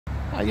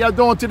How y'all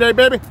doing today,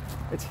 baby?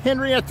 It's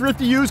Henry at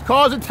Thrifty Used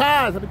Cars and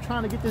Tires. I've been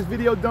trying to get this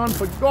video done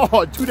for,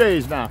 God, 2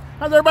 days now.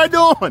 How's everybody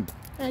doing?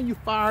 Man, you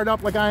fired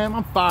up like I am?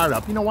 I'm fired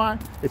up. You know why?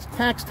 It's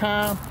tax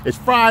time, it's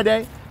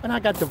Friday, and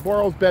I got the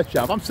world's best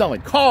job. I'm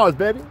selling cars,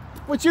 baby.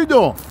 What you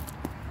doing?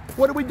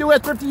 What do we do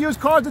at Thrifty Used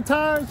Cars and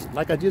Tires?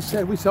 Like I just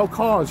said, we sell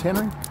cars,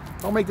 Henry.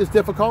 Don't make this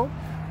difficult.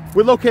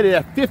 We're located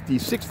at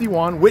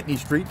 5061 Whitney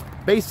Street,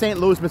 Bay St.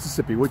 Louis,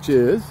 Mississippi, which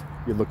is,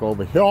 you look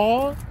over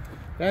here,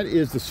 that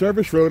is the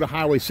service road of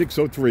Highway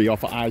 603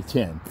 off of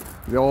I-10.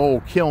 The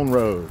old Kiln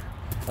Road.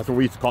 That's what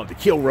we used to call it, the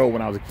Kill Road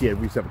when I was a kid.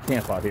 We used to have a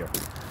camp out here.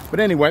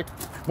 But anyway,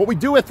 what we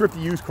do at Thrifty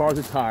Used Cars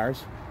and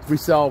Tires is we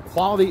sell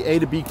quality A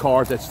to B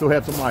cars that still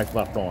have some life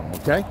left on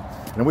them, okay?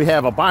 And we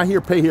have a buy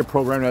here, pay here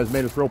program that has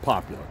made us real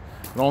popular.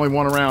 The only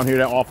one around here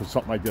that offers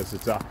something like this.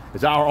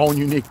 It's our own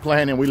unique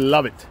plan, and we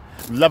love it.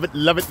 Love it,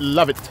 love it,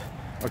 love it.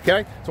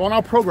 Okay? So on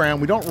our program,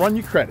 we don't run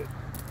your credit.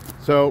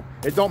 So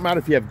it don't matter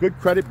if you have good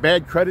credit,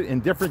 bad credit,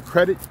 indifferent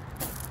credit.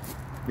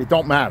 It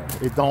don't matter.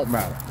 It don't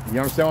matter. You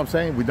understand what I'm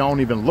saying? We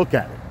don't even look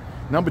at it.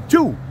 Number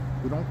two,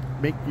 we don't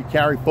make you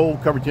carry full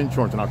coverage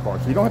insurance in our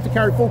cars. So you don't have to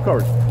carry full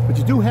coverage, but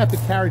you do have to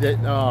carry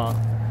that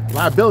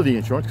liability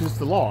insurance because it's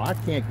the law. I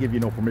can't give you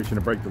no permission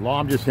to break the law.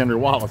 I'm just Henry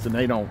Wallace, and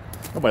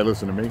nobody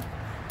listen to me.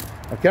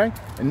 Okay?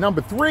 And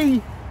number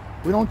three,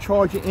 we don't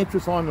charge you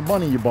interest on the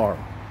money you borrow.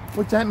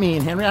 What's that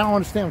mean, Henry? I don't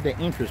understand what that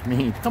interest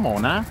means. Come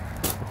on now.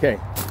 Okay,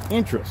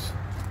 interest.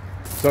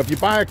 So if you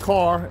buy a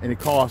car and it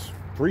costs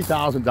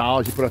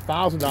 $3,000, you put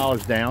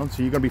 $1,000 down,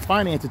 so you're going to be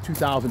financed at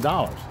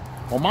 $2,000.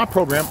 On my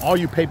program, all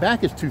you pay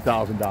back is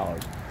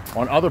 $2,000.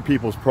 On other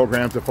people's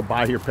programs, if for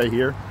buy here, pay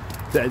here,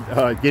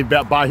 that give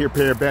back buy here,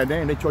 pay here, bad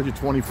name, they charge you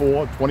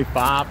 24,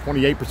 25,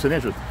 28%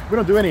 interest. We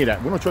don't do any of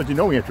that. We don't charge you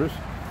no interest.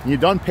 And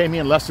you're done paying me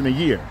in less than a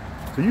year.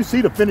 So you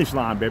see the finish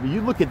line, baby. You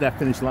look at that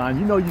finish line,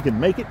 you know you can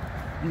make it.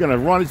 You're going to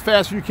run as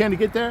fast as you can to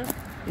get there,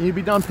 and you'll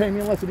be done paying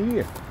me in less than a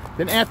year.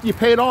 Then after you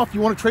pay it off,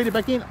 you want to trade it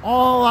back in.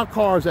 All our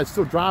cars that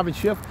still drive and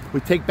shift, we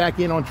take back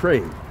in on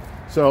trade.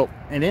 So,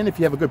 and then if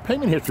you have a good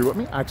payment history with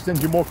me, I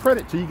extend you more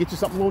credit so you get you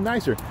something a little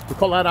nicer. We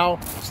call that our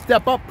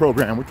Step Up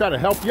program. We try to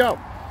help you out.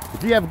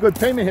 If you have a good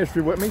payment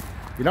history with me,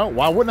 you know,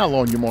 why wouldn't I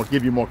loan you more,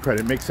 give you more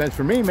credit? It makes sense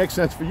for me, makes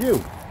sense for you,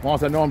 as long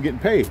as I know I'm getting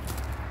paid.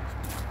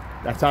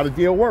 That's how the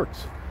deal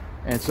works.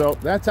 And so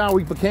that's how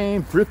we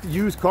became Thrifty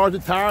Used Cars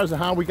and Tires,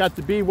 and how we got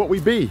to be what we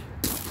be.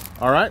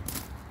 All right?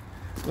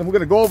 Then we're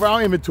going to go over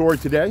our inventory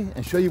today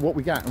and show you what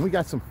we got. And we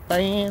got some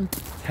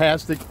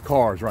fantastic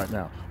cars right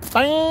now.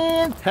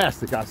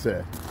 Fantastic, I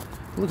said.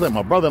 It looks like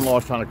my brother-in-law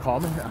is trying to call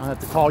me. I'll have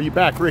to call you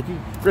back, Ricky.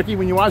 Ricky,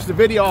 when you watch the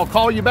video, I'll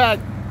call you back.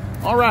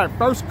 All right,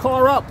 first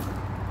car up.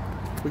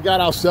 We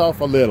got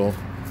ourselves a little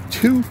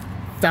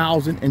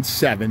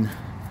 2007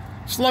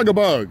 Slugger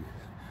Bug.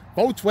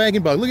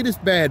 Volkswagen Bug. Look at this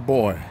bad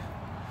boy.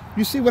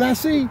 You see what I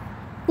see?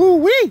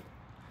 Ooh-wee!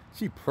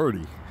 She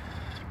pretty.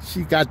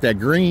 She got that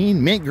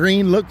green, mint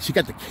green look. She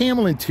got the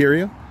camel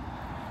interior.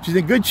 She's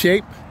in good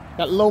shape.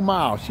 Got low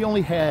miles. She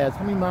only has,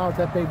 how many miles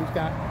that baby's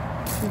got?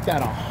 She's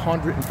got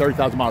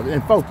 130,000 miles.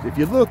 And folks, if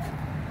you look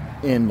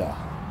in the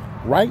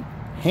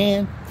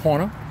right-hand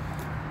corner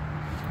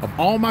of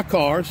all my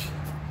cars,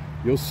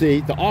 you'll see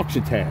the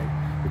auction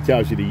tag. It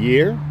tells you the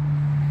year,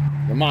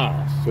 the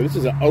miles. So this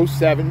is an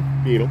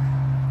 07 Beetle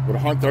with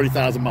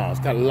 130,000 miles.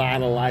 Got a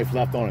lot of life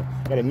left on it.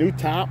 Got a new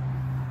top.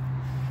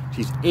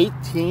 She's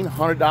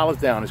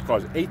 $1,800 down. This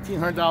car's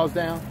 $1,800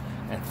 down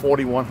and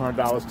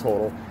 $4,100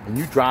 total. And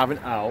you driving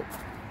out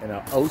in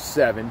a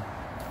 07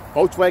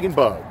 Volkswagen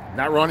Bug.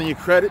 Not running your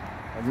credit.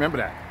 Remember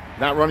that.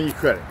 Not running your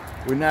credit.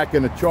 We're not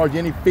going to charge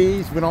any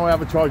fees. We don't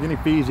ever charge any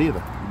fees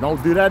either.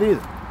 Don't do that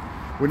either.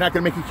 We're not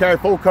going to make you carry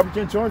full coverage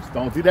insurance.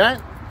 Don't do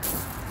that.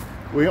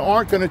 We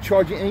aren't going to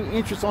charge you any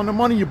interest on the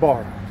money you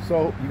borrow.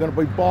 So you're going to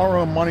be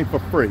borrowing money for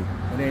free.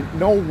 And ain't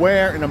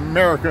nowhere in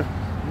America,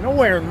 you're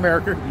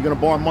going to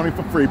borrow money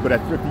for free, but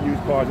at Thrifty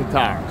Used Cars and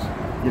Tires.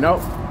 You know?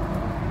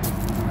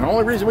 And the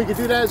only reason we can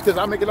do that is because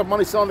I make enough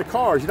money selling the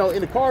cars. You know,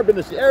 in the car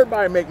business,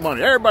 everybody make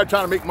money. Everybody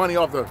trying to make money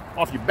off your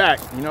back,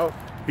 you know?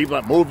 People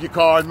that move your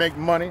cars make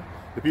money.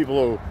 The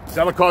people who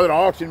sell a car at the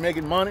auction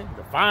making money.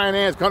 The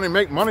finance company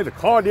make money. The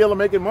car dealer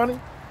making money.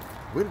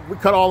 We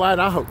cut all that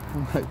out.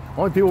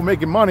 Only people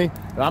making money,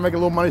 and I make a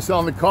little money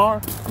selling the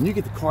car, and you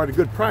get the car at a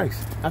good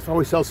price. That's why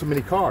we sell so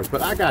many cars.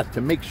 But I got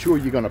to make sure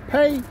you're going to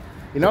pay,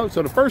 you know.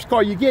 So the first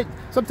car you get,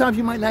 sometimes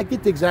you might not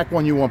get the exact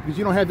one you want because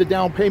you don't have the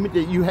down payment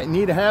that you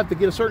need to have to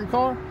get a certain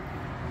car.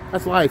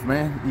 That's life,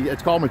 man.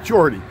 It's called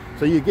maturity.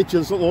 So you get you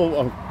this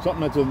little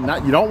something that's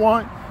not you don't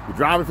want. You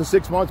drive it for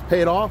 6 months,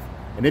 pay it off,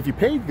 and if you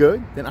paid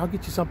good, then I'll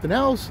get you something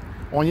else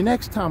on your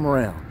next time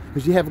around.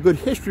 Because you have a good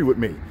history with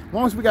me. As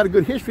long as we got a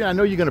good history, I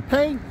know you're going to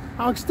pay,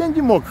 I'll extend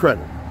you more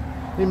credit.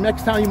 Then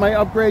next time you might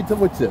upgrade to,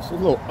 what's this? A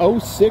little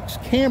 06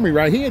 Camry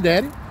right here,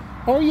 Daddy.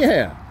 Oh,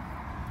 yeah.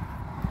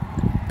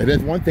 And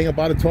there's one thing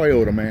about a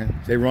Toyota, man.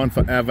 They run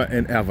forever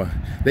and ever.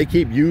 They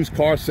keep used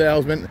car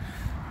salesmen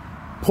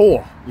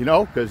poor, you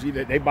know, because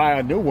they buy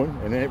a new one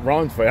and it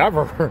runs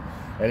forever.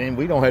 And then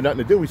we don't have nothing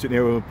to do. We sitting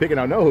here picking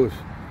our nose.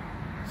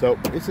 So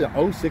this is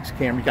an 06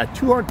 Camry, got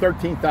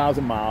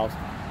 213,000 miles.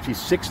 She's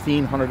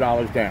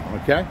 $1,600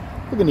 down, okay?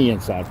 Look at the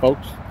inside,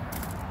 folks.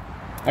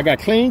 I got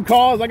clean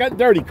cars, I got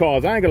dirty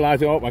cars. I ain't gonna lie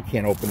to you, oh, I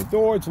can't open the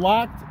door, it's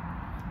locked.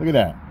 Look at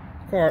that.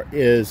 Car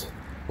is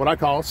what I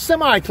call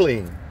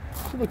semi-clean.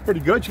 She looks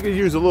pretty good. She could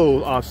use a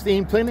little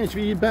steam cleaner and she'd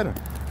be even better.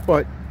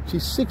 But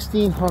she's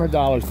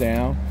 $1,600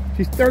 down.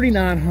 She's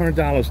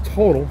 $3,900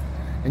 total.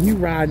 And you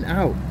riding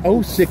out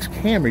 06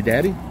 Camry,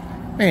 Daddy.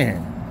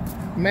 Man.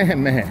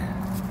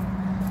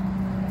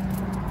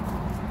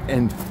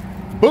 And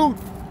boot,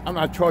 I'm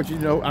not charging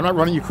you, I'm not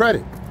running your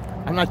credit.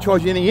 I'm not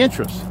charging you any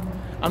interest.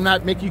 I'm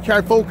not making you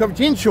carry full coverage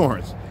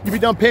insurance. You be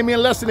done paying me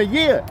in less than a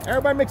year.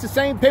 Everybody makes the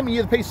same payment. You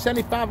either pay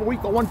 $75 a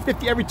week or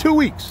 $150 every 2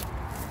 weeks.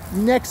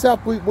 Next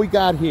up, we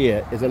got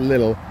here is a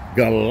little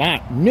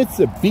Galant,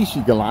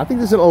 Mitsubishi Galant. I think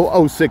this is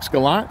an 06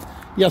 Galant.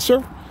 Yes,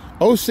 sir.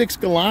 06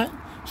 Galant.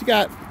 She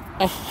got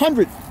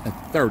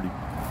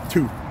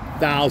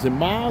 132,000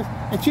 miles,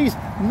 and she's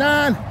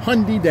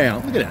 $900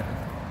 down. Look at that.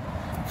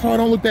 Car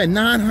don't look bad.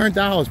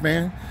 $900,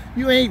 man.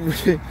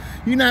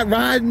 You're not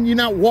riding, you're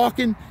not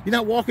walking in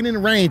the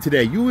rain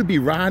today. You would be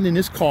riding in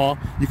this car.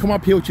 You come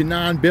up here with your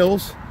 9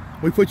 bills.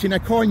 We put you in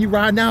that car and you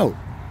riding out.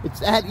 It's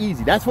that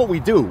easy. That's what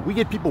we do. We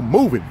get people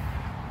moving.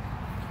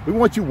 We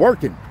want you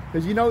working.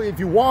 Because, if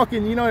you're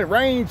walking, it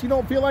rains, you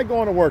don't feel like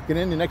going to work. And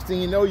then the next thing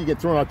you know, you get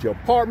thrown out your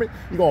apartment.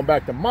 You're going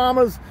back to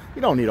mama's.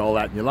 You don't need all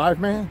that in your life,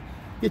 man.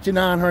 Get your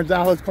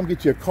 $900. Come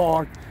get you a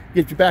car.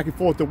 Get you back and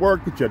forth to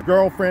work. Get your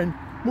girlfriend.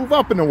 Move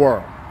up in the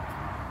world.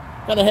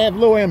 Got to have a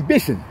little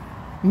ambition.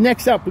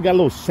 Next up, we got a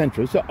little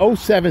Sentra. It's an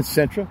 07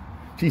 Sentra.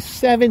 She's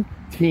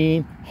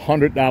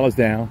 $1,700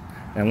 down.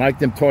 And like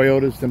them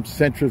Toyotas, them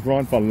Sentras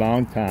run for a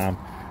long time.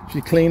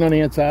 She's clean on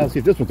the inside. Let's see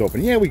if this one's open.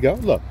 Here we go.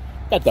 Look,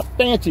 got the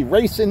fancy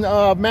racing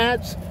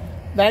mats.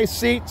 Nice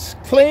seats.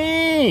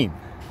 Clean.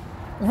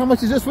 And how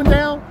much is this one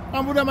down?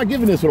 What am I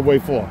giving this one away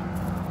for?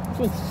 This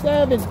one's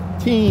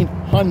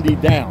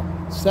 $1,700 down.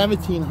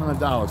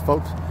 $1,700,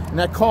 folks. And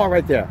that car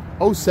right there,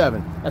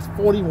 07, that's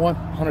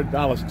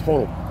 $4,100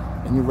 total.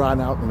 And you're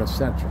riding out in a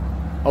Sentra.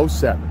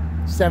 07,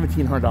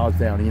 $1,700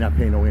 down and you're not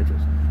paying no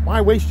interest.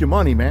 Why waste your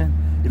money, man?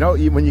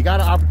 When you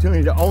got an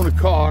opportunity to own a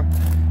car,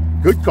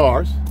 good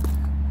cars,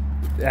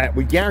 that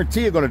we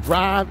guarantee are going to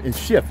drive and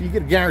shift. You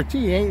get a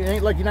guarantee. It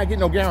ain't like you're not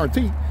getting no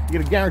guarantee. You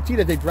get a guarantee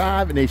that they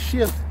drive and they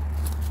shift.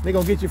 They're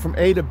going to get you from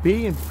A to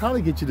B and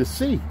probably get you to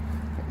C.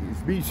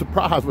 You'd be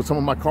surprised what some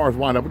of my cars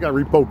wind up. We got a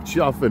repo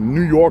shelf in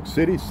New York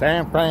City,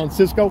 San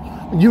Francisco.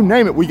 You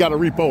name it, we got a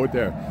repo it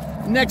there.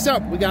 Next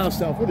up, we got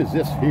ourselves, what is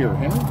this here,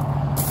 Henry?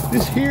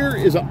 This here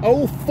is a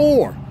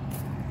 04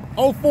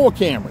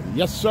 Camry.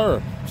 Yes,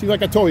 sir. See,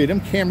 like I told you,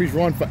 them Camrys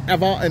run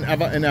forever and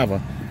ever and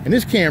ever. And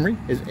this Camry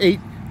is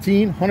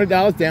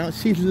 $1,800 down.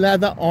 She's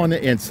leather on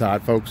the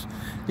inside, folks.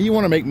 And you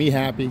want to make me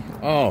happy?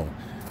 Oh,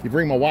 you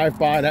bring my wife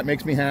by, that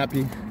makes me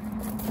happy.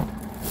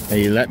 And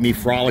you let me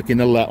frolic on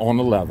the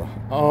leather.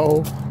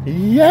 Oh,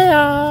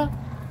 yeah.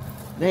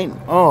 That ain't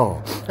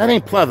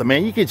pleather,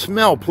 man. You can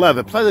smell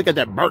pleather. Pleather got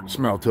that burnt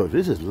smell to it.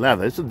 This is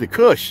leather. This is the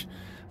cush.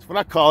 That's what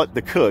I call it,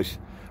 the cush.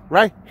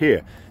 Right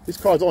here. This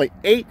car's only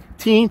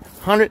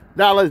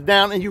 $1,800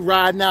 down and you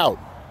riding out.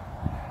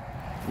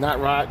 Not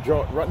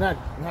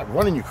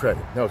running your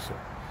credit. No, sir.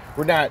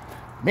 We're not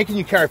making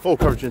you carry full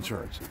coverage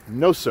insurance.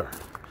 No, sir.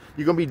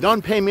 You're going to be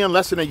done paying me in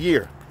less than a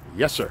year.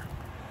 Yes, sir.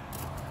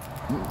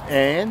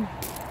 And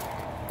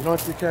you don't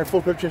have to carry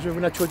full coverage insurance.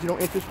 We're not charging you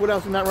no interest. What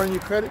else? We're not running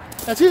your credit.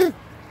 That's it.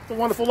 It's a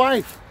wonderful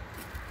life.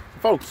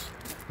 Folks,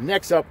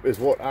 next up is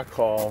what I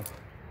call,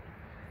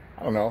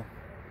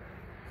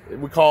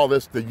 we call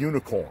this the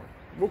unicorn.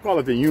 We'll call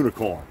it the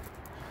unicorn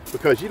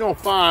because you don't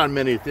find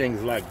many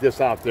things like this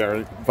out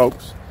there,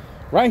 folks.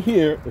 Right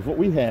here is what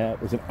we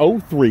have is an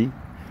 03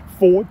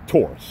 Ford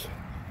Taurus.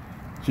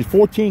 She's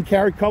 14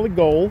 karat colored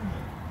gold.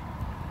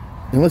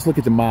 And let's look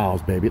at the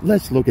miles, baby.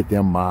 Let's look at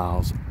them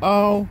miles.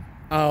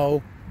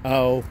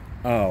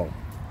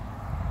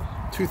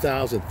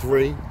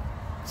 2003,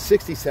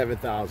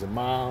 67,000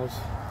 miles.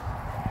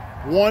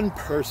 One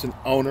person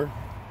owner.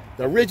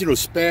 The original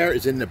spare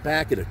is in the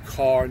back of the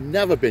car,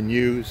 never been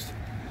used.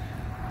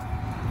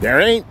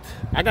 I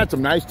got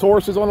some nice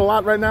Tauruses on the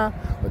lot right now,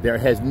 but there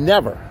has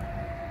never,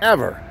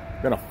 ever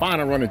been a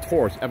finer running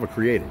Taurus ever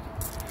created.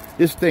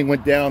 This thing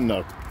went down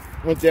the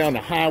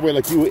highway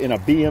like you were in a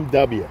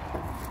BMW.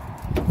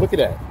 Look at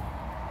that.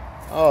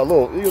 Oh, a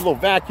little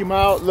vacuum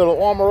out,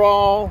 little armor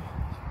all.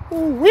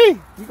 Ooh-wee.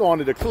 You go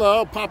into the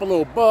club, pop a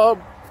little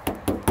bub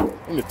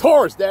in the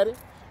Taurus, Daddy.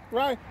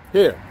 Right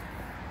here.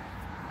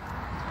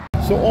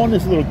 So on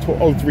this little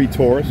 03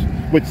 Taurus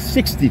with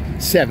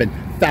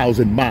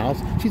 67,000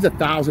 miles, she's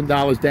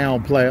 $1,000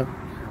 down, player.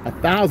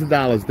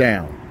 $1,000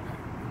 down.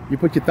 You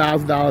put your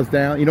 $1,000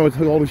 down. You know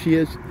how old she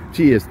is?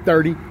 She is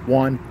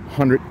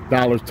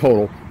 $3,100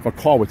 total for a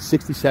car with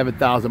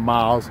 67,000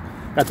 miles.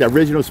 Got the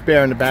original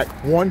spare in the back.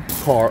 One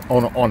car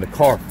on the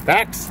car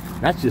facts.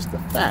 That's just the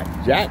fact,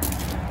 Jack.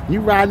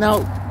 You riding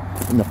out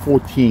in the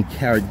 14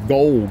 karat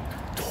gold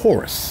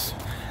Taurus.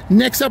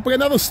 Next up, we got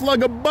another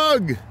slug of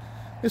bug.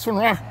 This one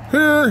right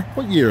here.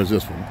 What year is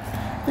this one?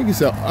 I think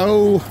it's a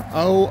O.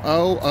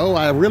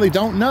 I really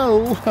don't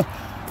know.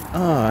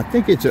 I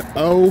think it's a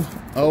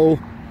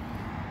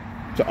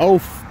it's a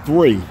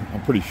 03,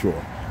 I'm pretty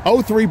sure.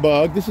 03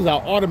 Bug. This is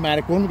our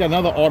automatic one. We got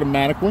another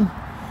automatic one.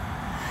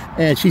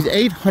 And she's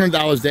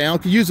 $800 down.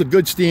 Could use a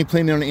good steam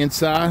cleaning on the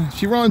inside.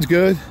 She runs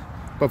good,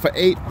 but for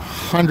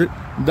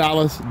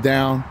 $800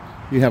 down,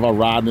 you have a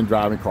riding and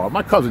driving car.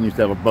 My cousin used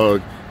to have a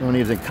Bug when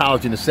he was in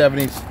college in the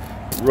 70s.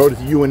 Rode it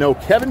to UNO.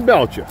 Kevin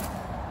Belcher.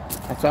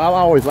 That's all. I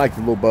always liked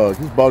the little Bug.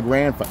 His Bug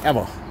ran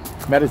forever.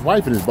 Met his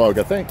wife in his Bug,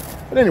 I think.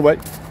 But anyway,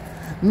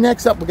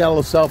 next up we got a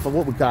little self of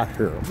what we got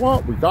here.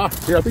 What we got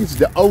here, I think this is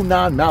the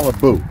 09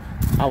 Malibu.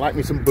 I like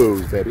me some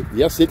booze, baby.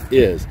 Yes, it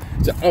is.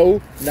 It's an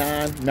 09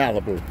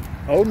 Malibu.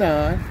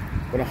 09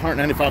 with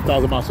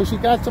 195,000 miles. So she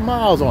got some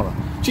miles on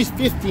her. She's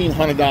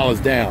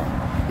 $1,500 down.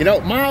 You know,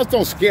 miles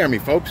don't scare me,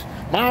 folks.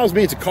 Miles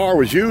means the car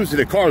was used and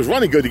the car was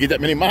running good to get that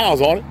many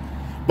miles on it.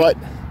 But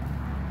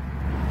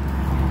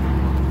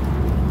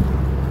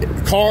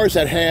cars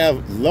that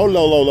have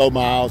low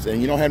miles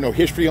and you don't have no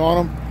history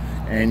on them,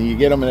 and you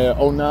get them in a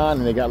 09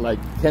 and they got like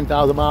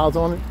 10,000 miles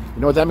on it,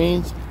 you know what that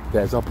means?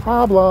 There's a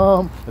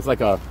problem. It's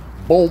like a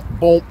boom,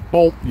 boom,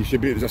 boom.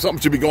 Something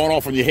should be going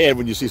off in your head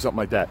when you see something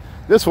like that.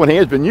 This one here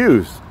has been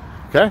used,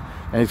 okay?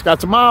 And it's got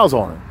some miles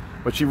on it,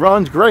 but she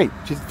runs great.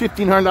 She's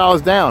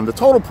 $1,500 down. The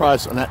total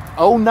price on that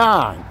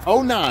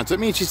 09, so it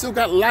means she still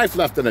got life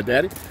left in her,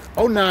 daddy.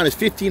 09 is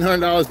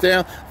 $1,500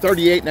 down,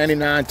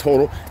 $38.99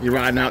 total. You're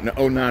riding out in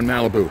the 09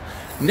 Malibu.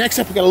 Next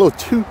up, we got a little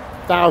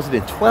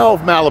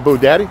 2012 Malibu,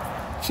 daddy.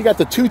 She got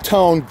the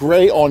two-tone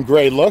gray on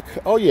gray look.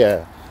 Oh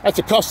yeah, that's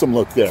a custom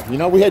look there. You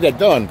know, we had that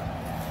done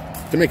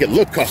to make it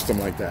look custom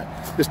like that.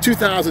 This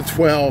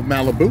 2012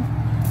 Malibu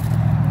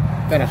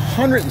got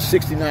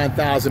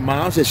 169,000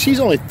 miles, and she's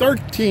only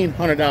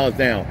 $1,300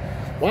 down.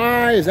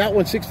 Why is that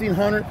one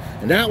 $1,600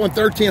 and that one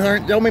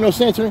 $1,300? Don't make no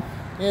sense to me.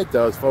 It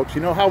does, folks. You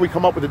know how we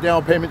come up with the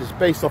down payment is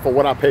based off of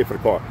what I pay for the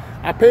car.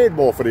 I paid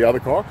more for the other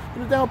car,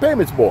 but the down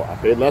payment's more. I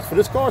paid less for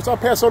this car, so I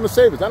pass on the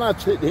savings. I'm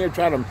not sitting here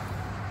trying to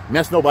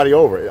mess nobody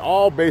over. It's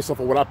all based off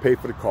of what I pay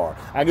for the car.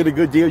 I get a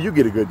good deal, you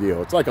get a good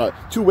deal. It's like a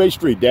two-way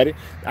street, daddy.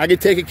 I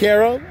get taken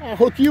care of, I'll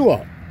hook you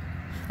up.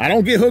 I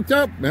don't get hooked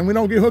up, then we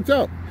don't get hooked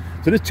up.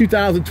 So this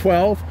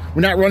 2012,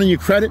 we're not running your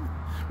credit.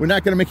 We're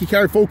not going to make you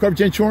carry full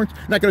coverage insurance.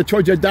 Not going to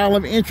charge you $1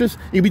 of interest.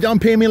 You'll be done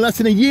paying me in less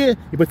than a year.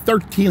 You put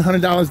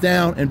 $1,300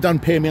 down and done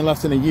paying me in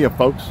less than a year,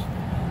 folks.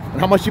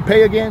 And how much you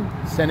pay again?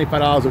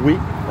 $75 a week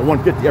or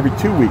 $150 every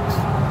 2 weeks.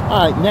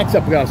 All right, next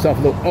up we got ourselves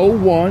a little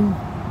 01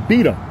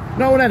 Beta.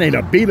 No, that ain't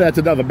a Beta, that's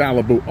another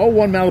Malibu.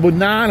 01 Malibu,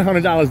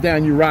 $900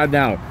 down, you riding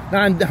out.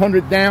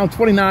 $900 down,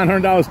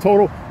 $2,900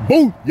 total.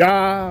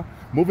 Booyah!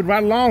 Moving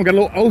right along, got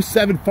a little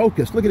 07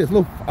 Focus. Look at this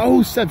little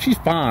 07, she's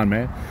fine,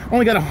 man.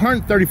 Only got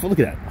 134, look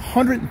at that,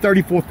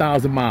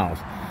 134,000 miles.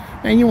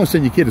 Man, you want to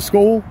send your kid to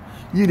school?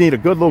 You need a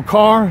good little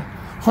car.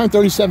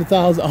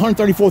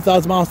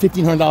 134,000 miles,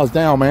 $1,500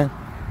 down, man.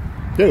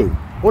 Dude,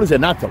 what is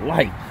it not to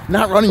like?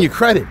 Not running your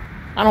credit.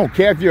 I don't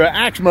care if you're an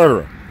axe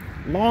murderer.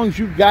 As long as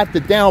you got the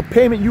down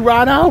payment, you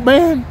ride out,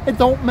 man. It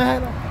don't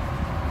matter.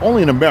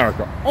 Only in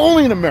America.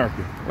 Only in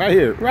America. Right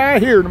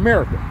here in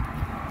America.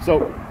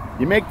 So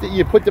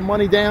you put the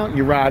money down,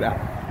 you ride out.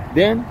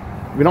 Then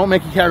we don't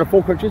make you carry the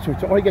full coverage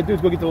insurance. So all you gotta do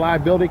is go get the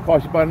liability. It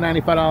costs you about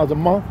 $95 a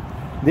month.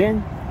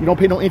 Then you don't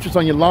pay no interest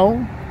on your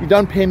loan. You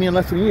done paying me in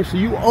less than a year. So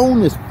you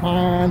own this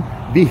fine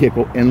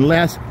vehicle in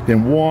less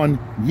than 1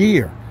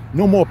 year.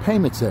 No more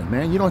payments then,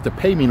 man. You don't have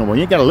to pay me no more.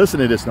 You ain't got to listen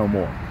to this no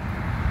more.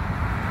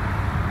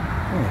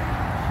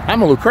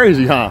 I'm a little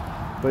crazy, huh?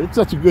 But it's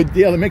such a good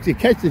deal. It makes you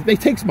catch it.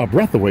 It takes my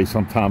breath away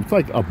sometimes. It's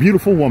like a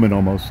beautiful woman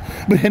almost.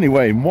 But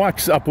anyway,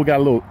 marks up. We got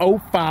a little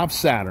 05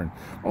 Saturn.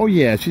 Oh,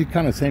 yeah. She's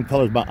kind of the same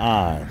color as my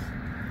eyes.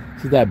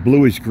 She's that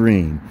bluish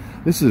green.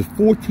 This is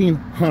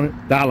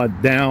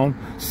 $1,400 down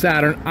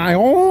Saturn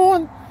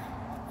Ion.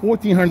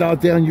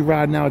 $1,400 down. You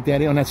riding out,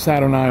 daddy, on that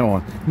Saturn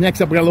Ion.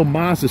 Next up, we got a little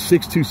Mazda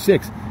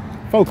 626.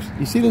 Folks,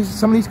 you see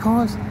some of these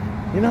cars?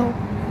 You know,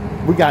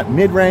 we got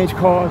mid-range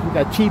cars, we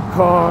got cheap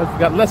cars, we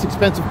got less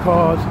expensive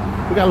cars,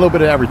 we got a little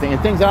bit of everything.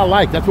 And things I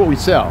like, that's what we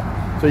sell.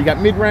 So you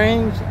got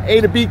mid-range, A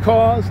to B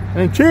cars,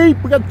 and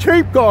cheap, we got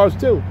cheap cars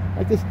too.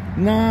 Like this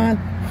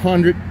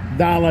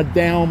 $900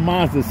 down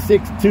Mazda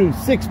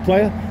 626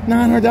 player,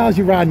 $900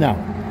 you riding out.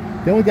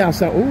 Then we got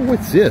outside, oh,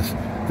 what's this?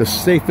 The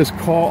safest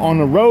car on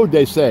the road,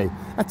 they say.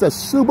 That's a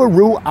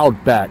Subaru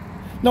Outback.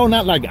 No,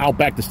 not like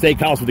Outback the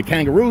steakhouse with the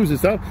kangaroos and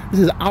stuff. This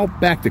is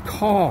Outback the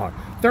car.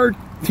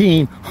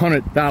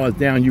 $1,300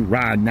 down, you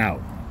riding out.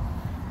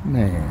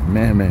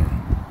 Man.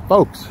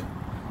 Folks,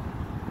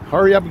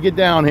 hurry up and get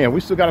down here.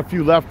 We still got a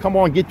few left. Come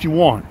on, get you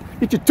one.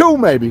 Get you two,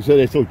 maybe, so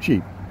they're so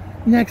cheap.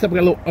 Next up, we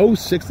got a little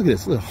 06. Look at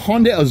this, little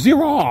Honda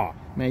Azera.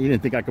 Man, you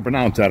didn't think I could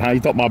pronounce that, huh? You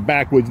thought my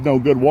backwards no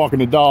good walking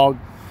the dog.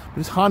 But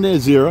it's Honda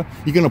Azera.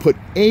 You're going to put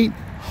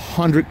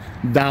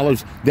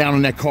 $800 down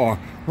on that car.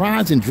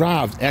 Rides and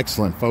drives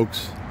excellent,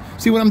 folks.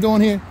 See what I'm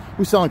doing here?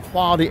 We're selling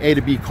quality A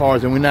to B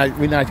cars, and we're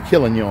not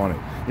killing you on it.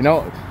 You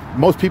know,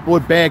 most people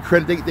with bad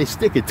credit, they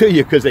stick it to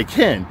you because they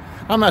can.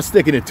 I'm not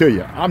sticking it to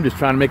you. I'm just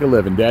trying to make a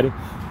living, daddy.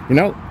 you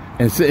know,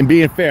 and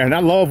being fair. And I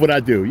love what I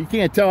do. You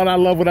can't tell I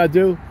love what I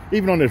do.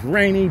 Even on this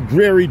rainy,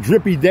 dreary,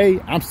 drippy day,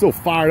 I'm still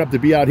fired up to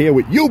be out here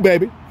with you,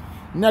 baby.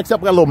 Next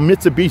up, we got a little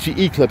Mitsubishi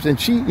Eclipse, and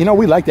she, you know,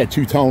 we like that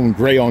two-tone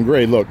gray on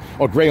gray look,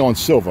 or gray on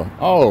silver.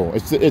 Oh,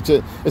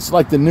 it's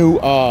like the new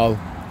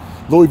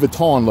Louis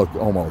Vuitton look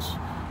almost,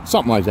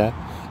 something like that.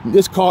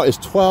 This car is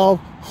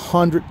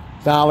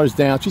 $1,200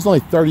 down. She's only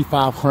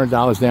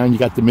 $3,500 down. You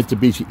got the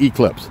Mitsubishi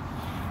Eclipse.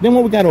 Then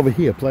what we got over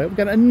here, player? We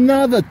got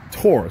another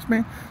Taurus,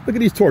 man. Look at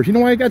these Taurus. You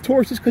know why I got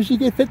Tauruses? Because you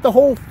can fit the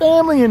whole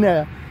family in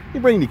there. You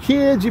bring the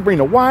kids, you bring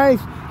the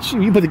wife,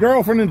 you put the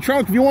girlfriend in the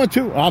trunk if you want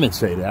to. I didn't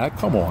say that.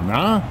 Come on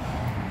now.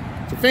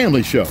 It's a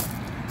family show.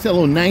 It's a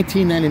little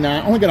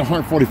 1999. Only got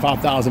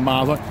 145,000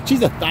 miles on it. She's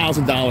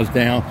 $1,000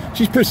 down.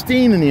 She's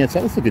pristine in the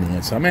inside. Let's look at the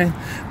inside, man.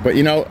 But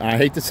you know, I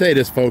hate to say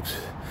this, folks.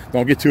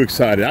 Don't get too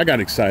excited. I got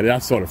excited. I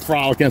started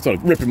frolicking. I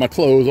started ripping my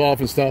clothes off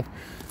and stuff.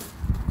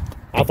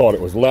 I thought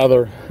it was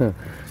leather.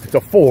 It's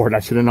a Ford. I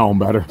should have known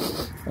better.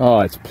 Oh,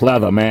 it's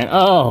pleather, man.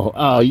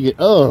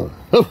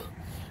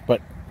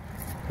 But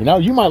you know,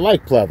 you might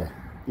like pleather.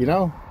 You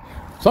know,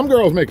 some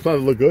girls make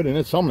pleather look good, and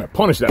there's some that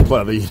punish that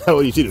pleather. You know,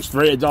 you see the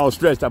threads all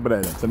stretched up. But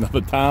it's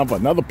another time for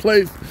another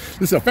place.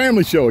 This is a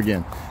family show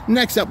again.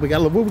 Next up, we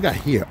got what we got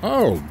here.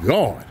 Oh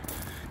God,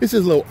 this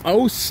is a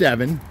little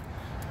 07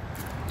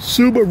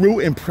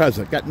 Subaru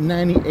Impreza. Got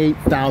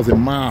 98,000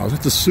 miles.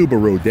 That's a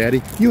Subaru,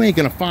 Daddy. You ain't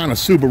gonna find a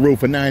Subaru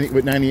for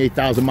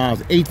 98,000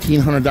 miles.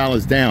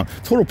 $1,800 down.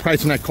 Total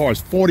price on that car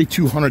is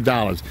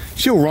 $4,200.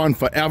 She'll run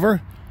forever.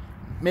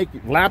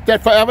 Lap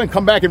that forever and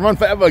come back and run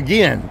forever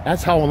again.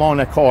 That's how long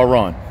that car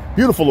run.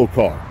 Beautiful little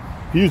car.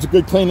 You use a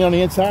good cleaning on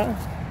the inside,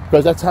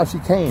 because that's how she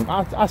came.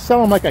 I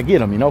sell them like I get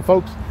them, you know,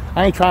 folks.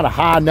 I ain't trying to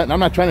hide nothing. I'm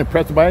not trying to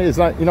impress anybody. It's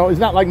not, you know, it's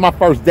not like my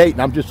first date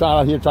and I'm just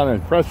out here trying to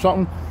impress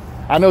something.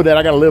 I know that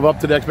I got to live up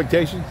to the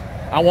expectations.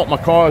 I want my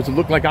cars to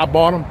look like I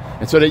bought them,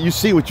 and so that you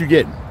see what you're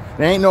getting.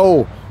 There ain't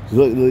no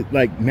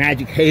like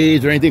magic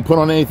haze or anything put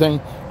on anything.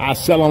 I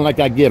sell them like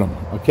I get them,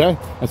 okay?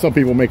 And some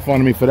people make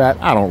fun of me for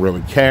that. I don't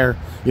really care,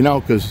 you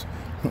know, because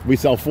we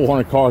sell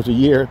 400 cars a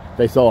year.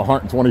 They sell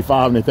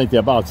 125 and they think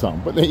they're about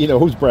something. But, you know,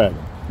 who's bragging?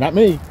 Not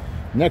me.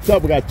 Next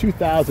up, we got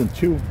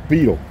 2002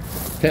 Beetle.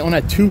 Okay, on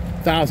that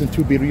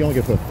 2002 Beetle, you only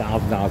get for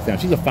 $1,000 down.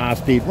 She's a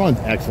 5-speed, runs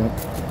excellent.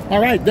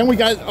 All right, then we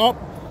got up.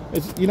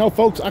 You know,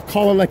 folks, I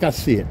call it like I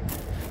see it.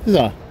 This is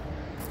a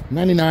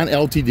 99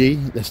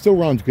 LTD that still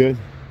runs good,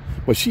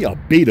 but she a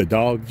beater,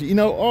 dog. You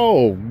know,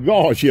 oh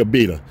God, she a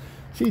beater.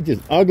 She's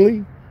just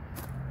ugly.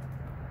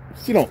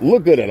 She don't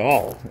look good at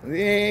all.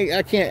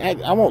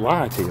 I won't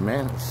lie to you,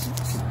 man.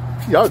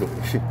 She ugly.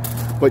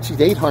 But she's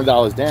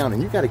 $800 down,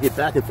 and you got to get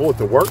back and forth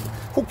to work.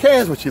 Who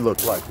cares what she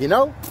looks like, you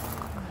know?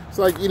 It's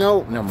like, you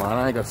know, never mind,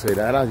 I ain't gonna say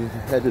that. I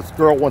had this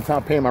girl one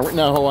time paying my rent.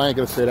 No, I ain't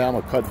gonna say that. I'm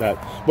gonna cut that.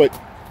 But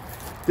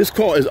this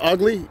car is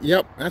ugly.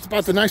 Yep, that's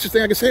about the nicest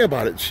thing I can say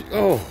about it.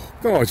 Oh,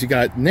 God, she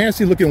got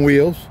nasty looking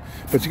wheels,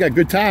 but she got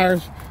good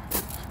tires.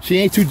 She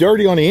ain't too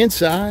dirty on the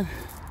inside.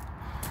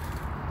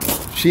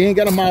 She ain't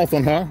got a mouth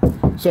on her.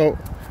 So,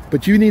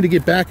 but you need to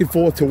get back and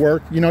forth to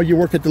work. You know, you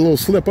work at the little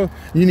slipper.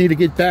 You need to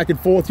get back and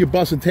forth. You're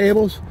busting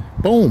tables.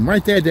 Boom,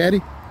 right there,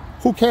 Daddy.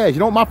 Who cares? You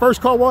know what my first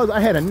car was?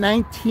 I had a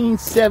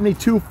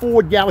 1972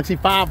 Ford Galaxy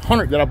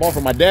 500 that I bought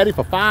from my daddy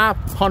for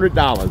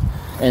 $500.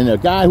 And the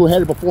guy who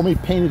had it before me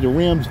painted the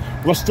rims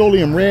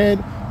Rust-Oleum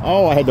red.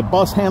 Oh, I had the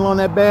bus handle on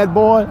that bad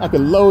boy. I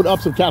could load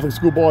up some Catholic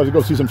school boys to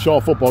go see some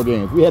Shaw football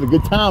games. We had a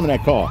good time in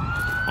that car.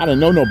 I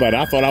didn't know no better.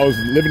 I thought I was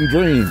living a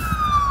dream.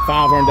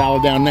 $500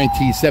 down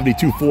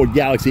 1972 Ford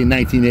Galaxy in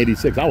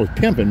 1986. I was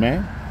pimping,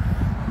 man.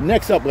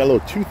 Next up, we got a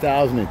little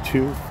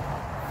 2002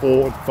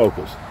 Ford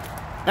Focus.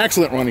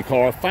 Excellent running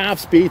car.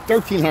 5-speed,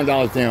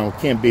 $1,300 down.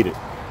 Can't beat it.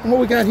 And what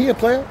we got here,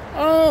 player?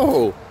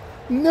 Oh,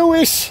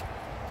 newish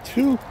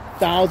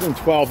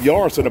 2012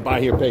 Yaris to the Buy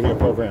Here, Pay Here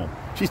program.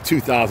 She's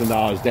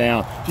 $2,000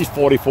 down. She's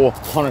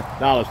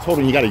 $4,400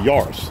 total. You got a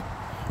Yaris.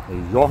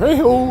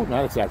 Yo-hey-hoo. No,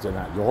 that's actually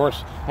not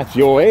yours. That's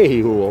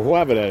yo-hey-hoo or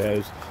whoever that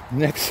is.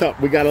 Next up,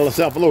 we got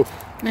ourselves a little,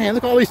 man,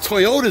 look at all these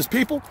Toyotas,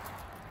 people.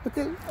 Look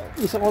at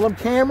all them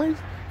Camrys.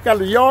 Got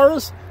a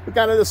Yaris. We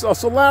got a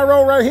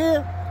Solaro right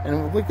here.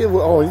 And we get,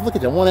 oh, look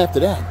at that one after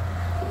that.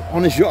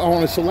 On the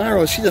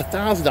Solaro, she's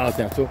 $1,000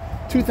 down. So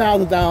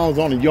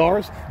 $2,000 on the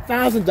Yaris,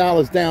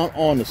 $1,000 down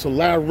on the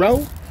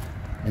Solaro.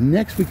 And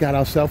next we got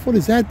ourselves, what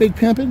is that, big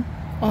pimpin'?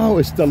 Oh,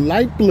 it's the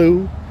light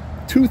blue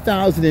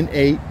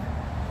 2008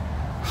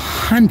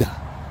 Honda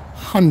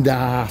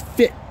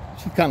Fit.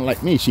 She's kind of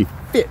like me, she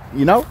fit,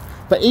 you know?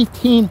 For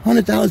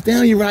 $1,800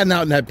 down, you're riding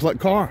out in that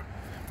car.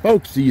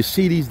 Folks, do you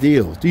see these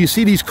deals? Do you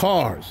see these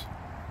cars?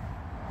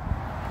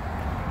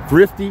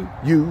 Thrifty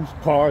used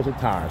cars and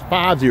tires.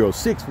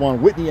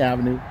 5061 Whitney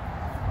Avenue.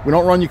 We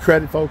don't run your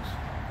credit, folks.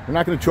 We're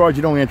not going to charge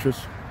you no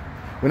interest.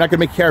 We're not going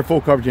to make carry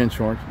full coverage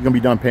insurance. You're going to be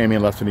done paying me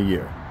in less than a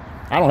year.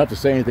 I don't have to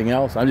say anything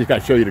else. I just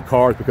got to show you the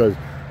cars because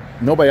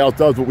nobody else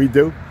does what we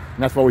do. And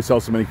that's why we sell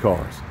so many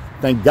cars.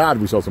 Thank God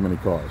we sell so many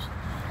cars.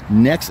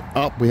 Next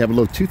up, we have a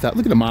little 2000.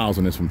 Look at the miles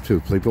on this one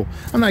too, people.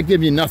 I'm not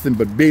giving you nothing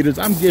but beaters.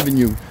 I'm giving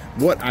you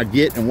what I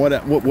get and what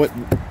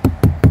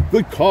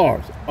good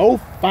cars.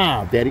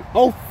 05, Daddy,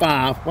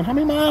 05. Well, how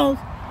many miles?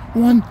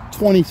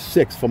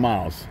 126 for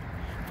miles.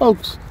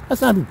 Folks,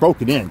 that's not even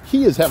broken in.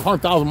 Kias have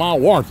 100,000-mile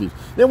warranties.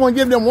 They wouldn't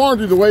give them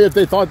warranties away if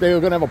they thought they were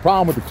going to have a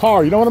problem with the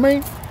car. You know what I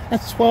mean?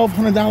 That's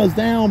 $1,200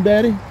 down,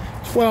 Daddy.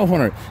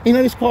 $1,200. You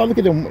know, this car, look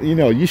at them, you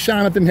know, you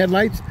shine up them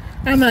headlights.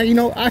 I'm not, you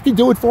know, I can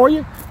do it for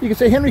you. You can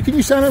say, Henry, can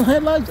you shine up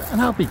headlights?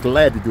 And I'll be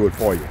glad to do it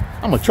for you.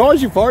 I'm going to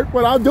charge you for it,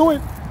 but I'll do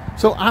it.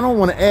 So I don't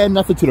want to add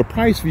nothing to the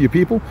price for you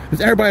people,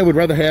 because everybody would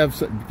rather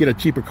get a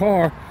cheaper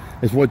car,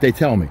 is what they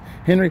tell me.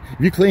 Henry,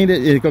 if you cleaned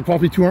it, it's going to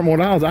cost me $200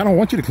 more. I don't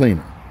want you to clean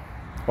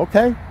it.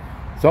 Okay?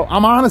 So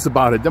I'm honest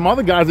about it. Them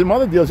other guys, them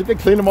other deals, if they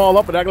clean them all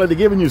up and act like they're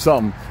giving you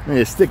something, and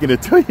they're sticking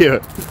it to you.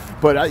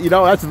 But, you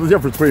know, that's the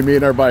difference between me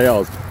and everybody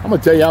else. I'm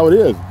going to tell you how it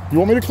is. You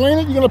want me to clean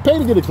it? You're going to pay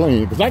to get it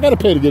clean, because I got to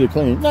pay to get it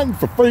clean. Nothing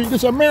for free. This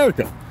is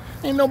America.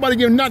 Ain't nobody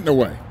giving nothing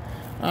away.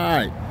 All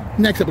right.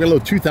 Next up, we got a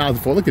little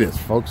 2004. Look at this,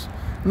 folks.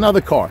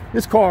 Another car.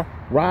 This car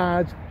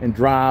rides and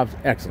drives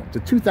excellent. It's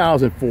a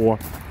 2004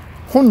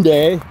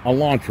 Hyundai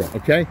Elantra,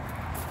 okay?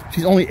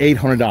 She's only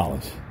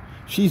 $800.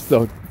 She's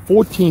the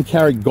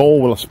 14-karat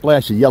gold with a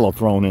splash of yellow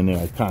thrown in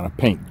there, kind of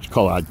paint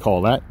color, I'd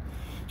call that.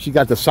 She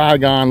got the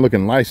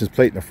Saigon-looking license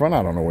plate in the front.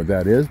 I don't know what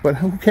that is, but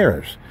who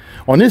cares?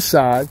 On this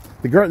side,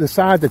 the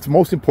side that's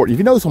most important, if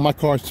you notice on my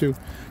cars too,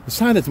 the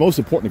side that's most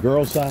important, the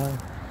girl's side,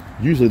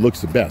 usually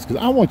looks the best.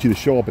 Because I want you to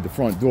show up at the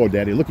front door,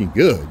 Daddy, looking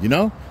good, you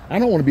know? I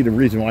don't want to be the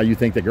reason why you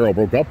think that girl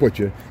broke up with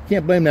you.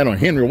 Can't blame that on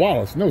Henry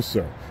Wallace. No,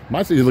 sir.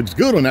 My city looks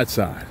good on that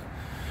side.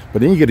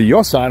 But then you get to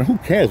your side, and who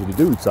cares what the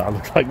dude's side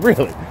looks like,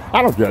 really?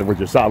 I don't care what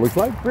your side looks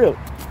like, really.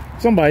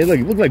 Somebody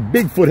looked like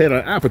Bigfoot had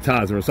an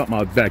appetizer or something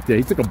out back there.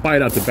 He took a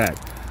bite out the back.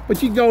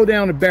 But you go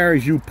down to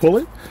Barry's, you pull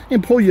it,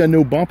 and pull you a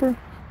new bumper.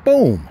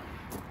 Boom.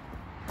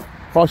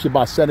 Cost you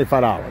about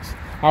 $75.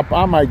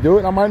 I might do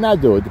it, I might not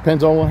do it.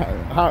 Depends on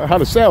how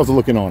the sales are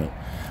looking on it.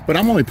 But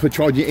I'm only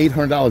charging you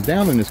 $800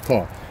 down in this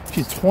car.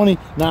 She's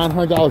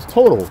 $2,900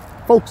 total.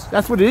 Folks,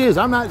 that's what it is.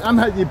 I'm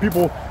not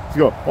people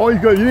go, oh, you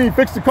didn't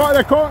fix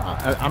that car?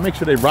 I make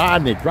sure they ride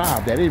and they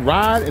drive. That they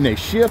ride and they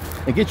shift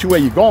and get you where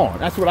you're going.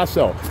 That's what I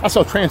sell. I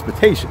sell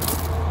transportation.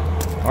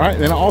 All right,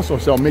 and then I also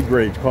sell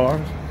mid-grade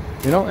cars.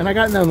 You know, and I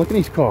got now, look at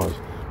these cars.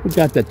 We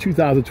got that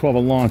 2012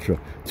 Elantra,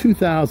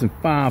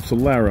 2005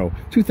 Solero,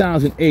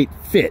 2008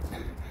 Fit,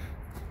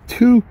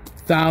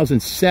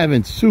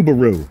 2007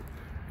 Subaru.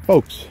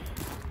 Folks,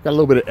 got a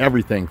little bit of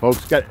everything,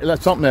 folks.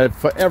 That's something that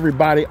for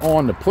everybody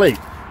on the plate.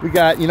 We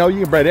got, you know,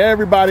 you can bread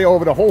everybody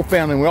over, the whole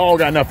family, and we all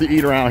got enough to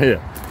eat around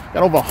here.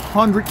 Got over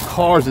 100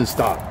 cars in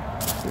stock.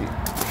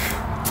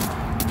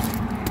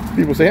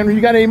 People say, Henry,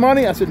 you got any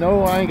money? I said,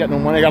 no, I ain't got no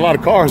money. I got a lot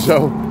of cars,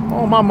 though.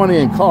 All my money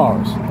in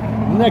cars.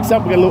 Next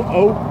up, we got a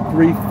little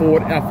 03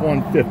 Ford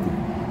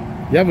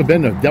F-150. You ever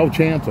been to Del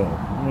Champs?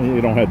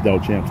 You don't have Del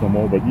Champs no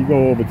more, but you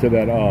go over to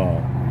that,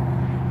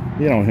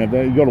 you don't have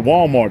that. You go to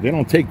Walmart. They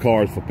don't take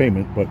cars for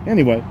payment. But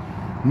anyway,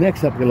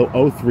 next up, we got a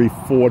little 03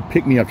 Ford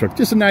pick-me-up truck.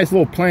 Just a nice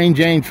little plain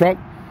Jane truck.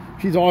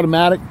 She's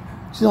automatic.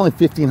 She's only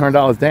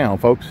 $1,500 down,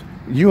 folks.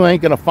 You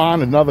ain't going to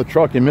find another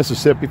truck in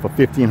Mississippi for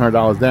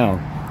 $1,500 down.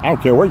 I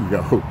don't care where you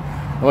go,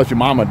 unless your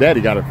mom or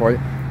daddy got it for you.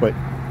 But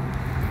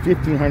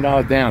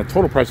 $1,500 down. The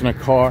total price on that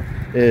car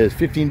is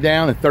 $15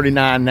 down and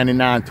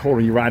 $39.99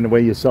 total. You're riding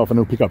away yourself a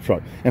new pickup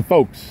truck. And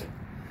folks,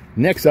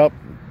 next up,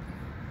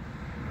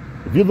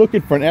 if you're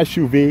looking for an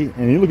SUV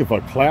and you're looking for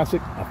a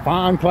classic, a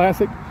fine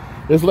classic,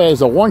 this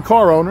is a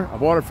one-car owner. I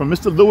bought it from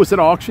Mr. Lewis at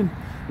auction.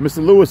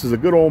 Mr. Lewis is a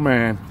good old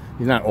man.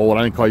 He's not old.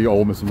 I didn't call you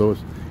old, Mr. Lewis.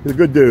 He's a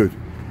good dude.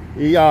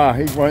 He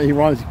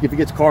runs, if he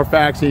gets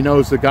Carfax, he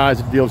knows the guys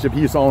at the dealership.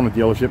 He used to own a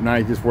dealership. Now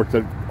he just works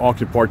at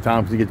auction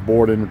part-time because he gets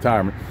bored in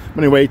retirement.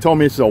 But anyway, he told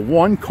me this is a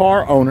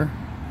one-car owner.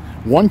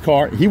 One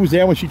car. He was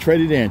there when she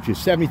traded in. She's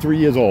 73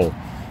 years old.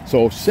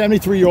 So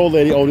 73-year-old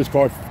lady owned this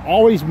car.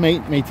 Always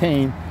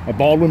maintained at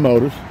Baldwin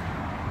Motors.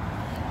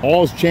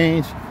 All's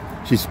changed.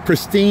 She's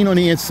pristine on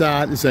the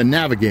inside. It's a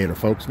Navigator,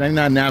 folks.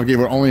 99 Navigator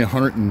with only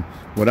 100 and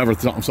whatever,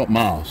 something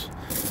miles.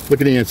 Look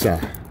at the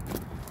inside.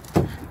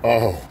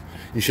 Oh,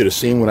 you should have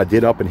seen what I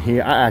did up in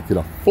here. I acted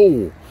a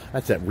fool.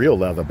 That's that real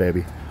leather,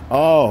 baby.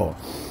 Oh.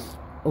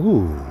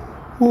 Ooh.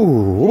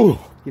 Ooh.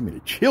 Give me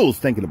the chills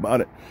thinking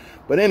about it.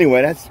 But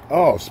anyway, that's,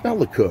 oh, smell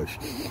the cush.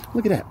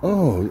 Look at that.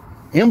 Oh,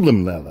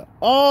 emblem leather.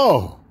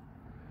 Oh.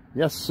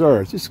 Yes,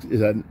 sir. This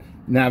is a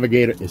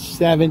Navigator. Is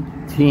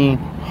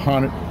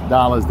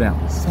 $1,700 down.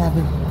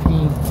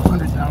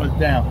 $1,700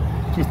 down.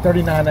 She's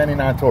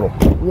 $39.99 total.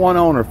 One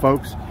owner,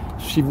 folks.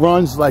 She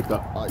runs like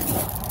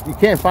you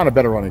can't find a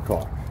better running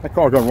car. That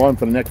car's gonna run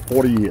for the next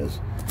 40 years.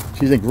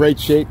 She's in great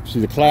shape.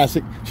 She's a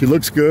classic. She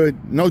looks good.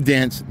 No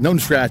dents, no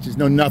scratches,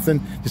 no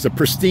nothing. Just a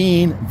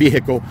pristine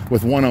vehicle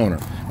with one owner.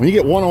 When you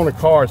get one owner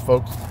cars,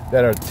 folks,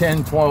 that are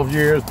 10, 12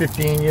 years,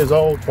 15 years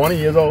old, 20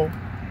 years old,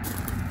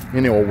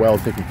 and they were well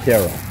taken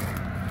care of.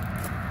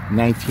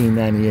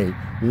 1998,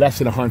 less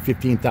than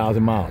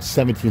 115,000 miles,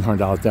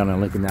 $1,700 down on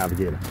a Lincoln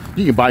Navigator.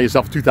 You can buy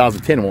yourself a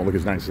 2010, it won't look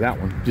as nice as that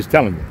one. Just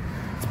telling you.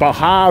 It's about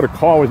how the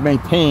car was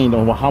maintained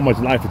on how much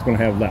life it's going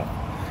to have left.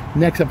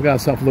 Next up, we got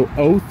ourselves a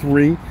little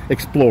 03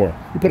 Explorer.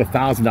 You put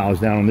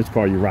 $1,000 down on this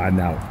car, you're riding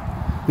out.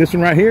 This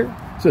one right here,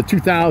 it's a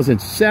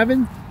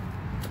 2007.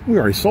 We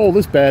already sold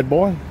this bad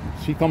boy.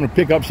 She come to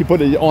pick up, she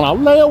put it on our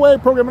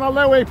layaway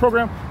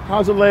program.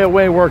 How's a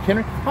layaway work,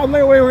 Henry? How's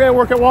layaway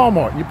work at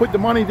Walmart? You put the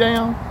money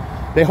down,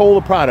 they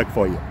hold the product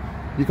for you.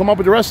 You come up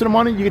with the rest of the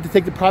money, you get to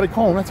take the product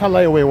home. That's how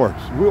layaway works.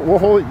 We'll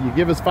hold it. You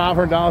give us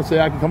 $500, say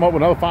I can come up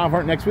with another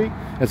 $500 next week.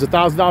 It's a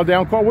 $1,000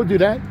 down car. We'll do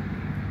that.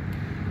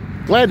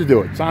 Glad to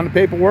do it. Sign the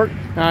paperwork.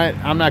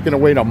 I'm not going to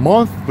wait a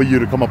month for you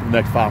to come up with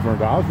the next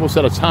 $500. We'll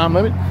set a time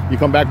limit. You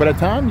come back by that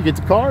time, you get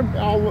the car,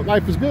 all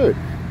life is good.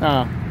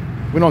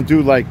 We don't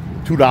do like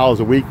 $2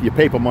 a week, your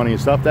paper money and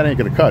stuff. That ain't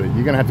going to cut it.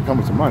 You're going to have to come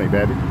with some money,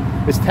 baby.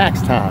 It's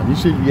tax time.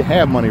 You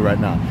have money right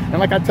now. And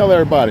like I tell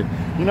everybody,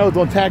 you know,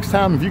 during tax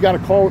time, if you got a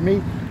call with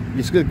me,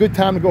 it's a good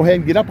time to go ahead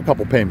and get up a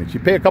couple payments. You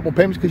pay a couple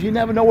payments because you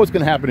never know what's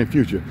going to happen in the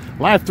future.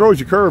 Life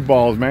throws you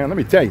curveballs, man. Let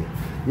me tell you.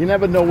 You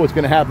never know what's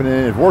going to happen.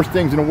 And the worst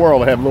things in the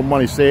world are have a little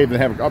money saved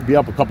and be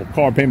up a couple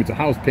car payments or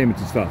house payments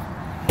and stuff.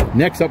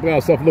 Next up, we got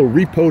ourselves a little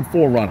repoed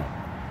 4Runner.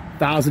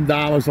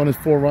 $1,000 on this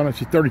 4Runner.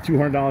 She's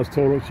 $3,200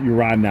 total. So you're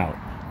riding out.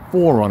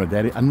 4Runner,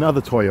 daddy.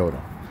 Another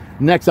Toyota.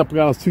 Next up, we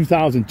got us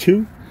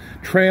 2002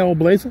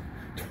 Trailblazer.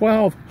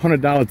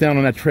 $1,200 down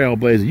on that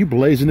Trailblazer. You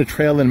blazing the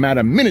trail in a matter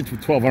of minutes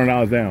with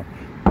 $1,200 down.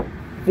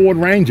 Ford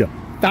Ranger,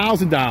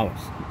 $1,000.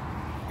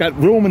 Got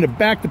room in the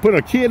back to put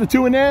a kid or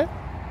two in there.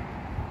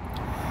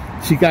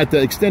 She got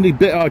the extended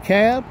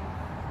cab.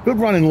 Good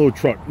running little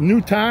truck. New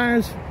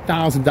tires,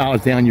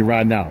 $1,000 down, you're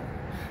riding out.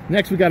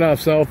 Next, we got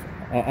ourselves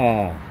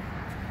an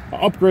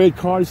upgrade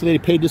car. This lady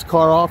paid this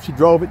car off. She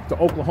drove it to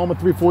Oklahoma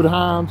 3-4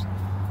 times.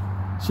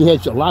 She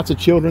had lots of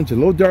children. She's a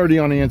little dirty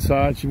on the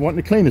inside. She wasn't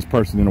the cleanest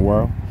person in the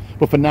world.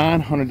 But for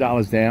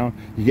 $900 down,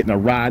 you're getting a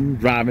riding,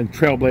 driving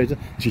Trailblazer.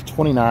 She's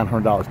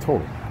 $2,900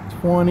 total.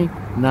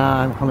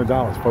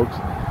 $2,900, folks.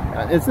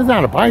 It's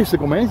not a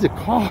bicycle, man. It's a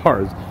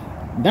car.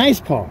 Nice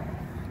car.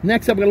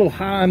 Next up, we got a little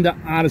Honda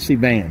Odyssey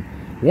van.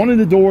 One of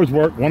the doors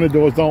work, one of the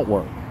doors don't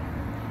work.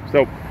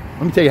 So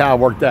let me tell you how I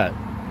worked that.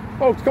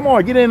 Folks, come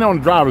on, get in on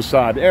the driver's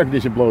side. The air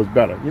conditioner blows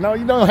better. You know,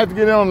 you don't have to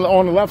get in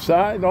on the left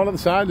side. On the other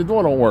side, the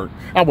door don't work.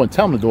 I wouldn't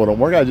tell them the door don't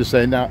work. I just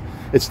say, now,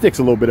 it sticks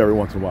a little bit every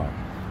once in a while.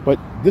 But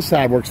this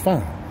side works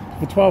fine.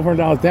 For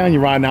 $1,200 down,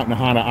 you're riding out in the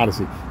Honda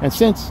Odyssey. And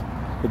since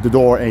the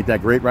door ain't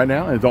that great right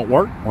now and it don't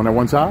work on that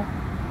one side,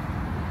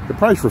 the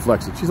price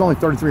reflects it. She's only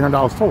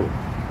 $3,300 total.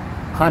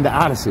 Honda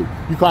Odyssey.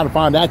 You can't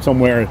find that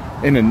somewhere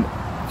in a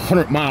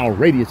 100-mile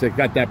radius that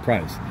got that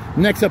price.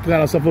 Next up, we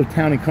got ourselves a little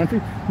Town and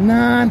Country.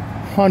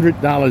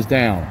 $900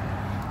 down.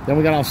 Then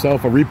we got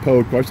ourselves a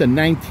repoed car. It's a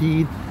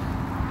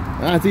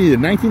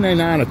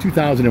 1999 or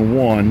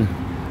 2001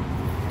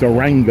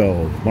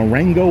 Durango.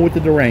 Marengo with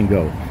the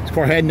Durango. This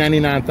car had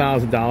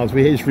 $99,000.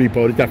 We just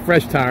repoed it. Got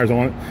fresh tires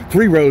on it.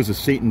 3 rows of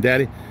seating,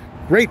 daddy.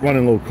 Great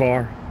running little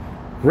car.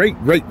 Great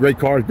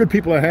car. Good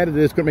people that had it.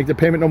 They just couldn't make the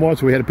payment no more,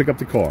 so we had to pick up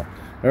the car.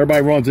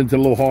 Everybody runs into a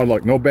little hard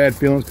luck. No bad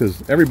feelings,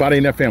 because everybody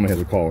in that family has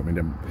a car with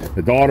me.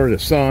 The daughter, the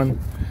son.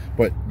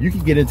 But you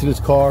can get into this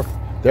car.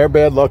 Their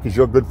bad luck is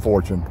your good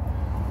fortune.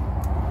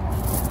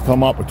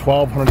 Come up with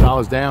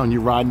 $1,200 down,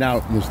 you're riding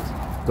out in this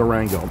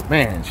Durango.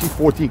 Man, she's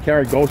 14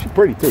 karat gold. She's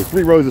pretty too.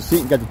 3 rows of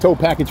seating, got the tow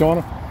package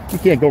on her. You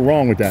can't go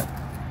wrong with that.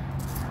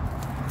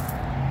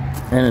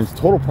 And its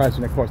total price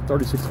in that car is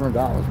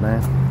 $3,600,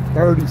 man.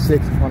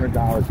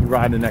 $3,600 you're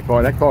riding in that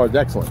car. That car is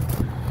excellent.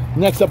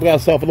 Next up, we got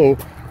ourselves a little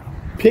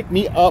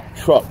pick-me-up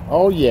truck.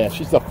 Oh yeah,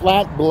 she's a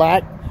flat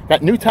black.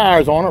 Got new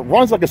tires on it.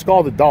 Runs like a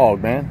scalded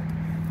dog, man.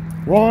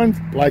 Runs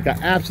like an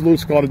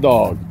absolute scalded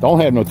dog. Don't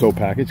have no tow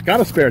package.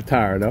 Got a spare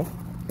tire though.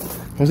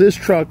 Because this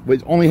truck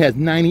only has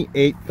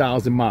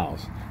 98,000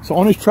 miles. So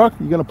on this truck,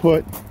 you're gonna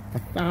put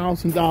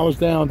 $1,000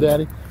 down,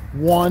 daddy.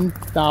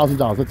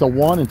 $1,000. That's a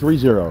 1 and 3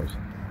 zeros.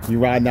 You're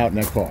riding out in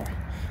that car.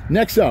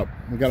 Next up,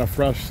 we got a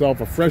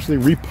freshly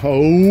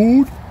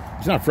repoed.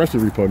 It's not freshly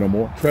repoed no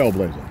more.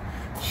 Trailblazer.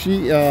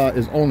 She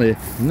is only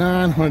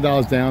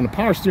 $900 down. The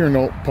power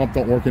steering pump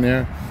don't work in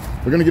there.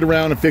 We're gonna get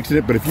around and fixing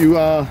it, but if you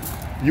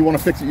want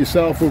to fix it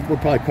yourself, we'll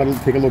probably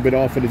take a little bit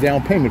off for the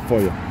down payment for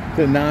you.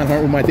 Instead of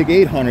 $900, we might take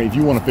 $800 if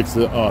you want to fix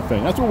the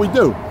thing. That's what we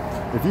do.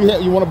 If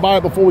you want to buy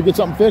it before we get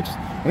something fixed,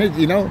 and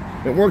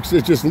it works.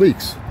 It just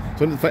leaks.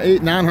 So for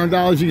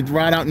 $900, you can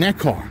ride out in that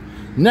car.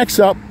 Next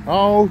up,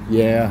 oh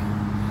yeah,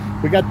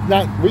 we got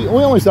that. We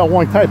only sell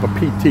one type of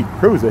PT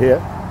Cruiser here,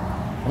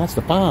 and that's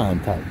the fine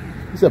type.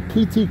 It's a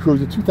PT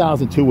Cruiser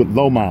 2002 with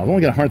low miles.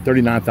 Only got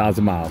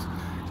 139,000 miles.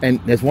 And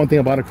there's one thing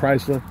about a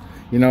Chrysler,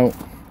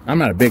 I'm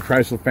not a big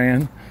Chrysler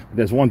fan, but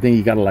there's one thing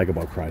you gotta like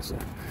about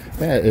Chrysler.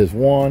 That is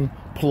one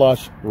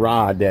plush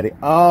ride, daddy.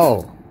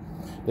 Oh,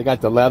 they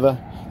got the leather.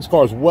 This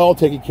car is well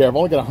taken care of.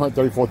 Only got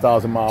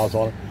 134,000 miles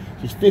on it.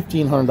 She's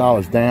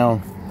 $1,500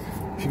 down.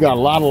 She got a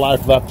lot of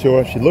life left to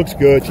her. She looks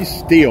good. She's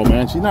steel,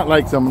 man. She's not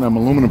like some of them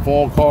aluminum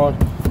foil cars.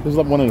 This is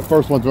like one of the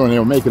first ones when they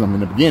were making them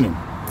in the beginning.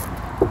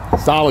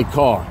 Solid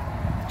car.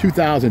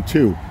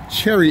 2002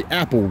 cherry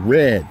apple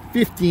red,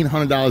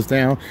 $1,500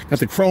 down. Got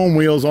the chrome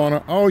wheels on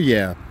her. Oh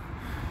yeah.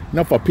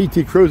 For a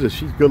PT Cruiser,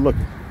 she's good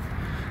looking.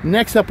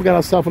 Next up, we got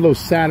ourselves a little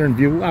Saturn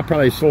View. I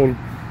probably sold,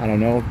 I don't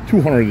know,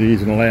 200 of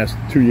these in the last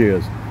 2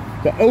 years.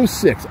 The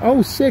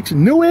 06,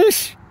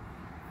 newish.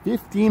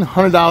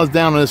 $1,500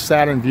 down on this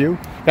Saturn View.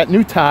 Got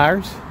new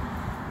tires.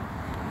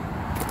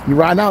 You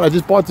riding out, I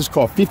just bought this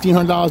car.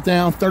 $1,500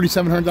 down,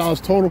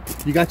 $3,700 total.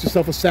 You got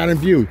yourself a Saturn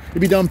View.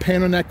 You'll be done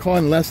paying on that car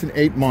in less than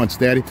 8 months,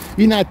 Daddy.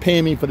 You're not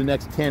paying me for the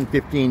next 10,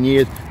 15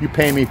 years. You're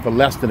paying me for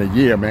less than a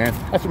year, man.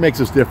 That's what makes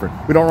us different.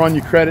 We don't run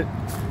your credit,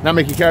 not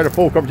make you carry the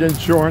full coverage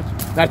insurance,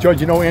 not charge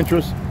you no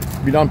interest.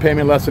 You'll be done paying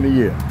me in less than a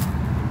year.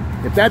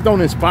 If that don't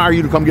inspire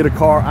you to come get a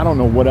car, I don't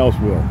know what else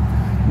will.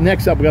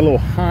 Next up, we got a little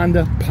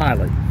Honda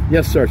Pilot.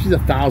 Yes, sir, she's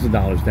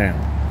 $1,000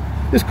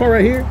 down. This car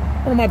right here,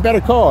 one of my better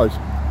cars.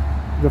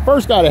 The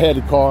first guy that had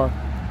the car,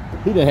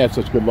 he didn't have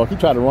such good luck. He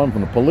tried to run from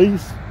the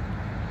police,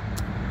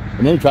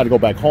 and then he tried to go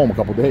back home a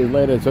couple days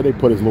later, so they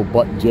put his little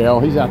butt in jail.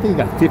 I think he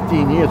got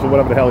 15 years for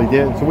whatever the hell he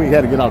did. So we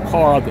had to get our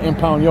car out the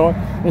impound yard,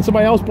 and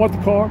somebody else bought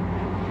the car,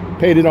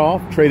 paid it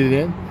off, traded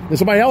it in. Then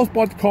somebody else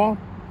bought the car,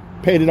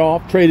 paid it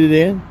off, traded it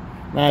in.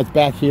 Now it's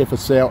back here for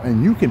sale,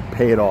 and you can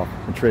pay it off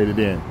and trade it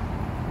in.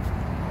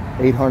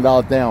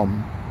 $800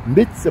 down,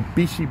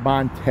 Mitsubishi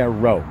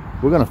Montero.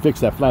 We're gonna fix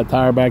that flat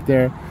tire back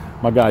there.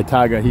 My guy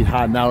Tiger, he's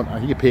hiding out.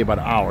 He get paid by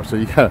the hour, so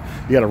you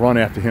gotta run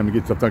after him to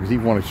get stuff done because he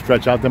want to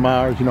stretch out them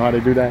hours. You know how they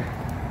do that?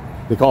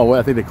 They call it,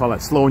 I think they call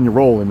that slowing your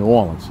roll in New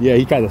Orleans. Yeah,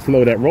 he tried to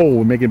slow that roll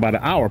and make it by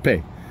the hour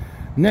pay.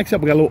 Next up,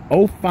 we got a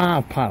little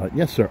 05 Pilot.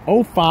 Yes, sir,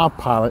 05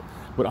 Pilot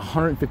with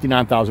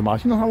 159,000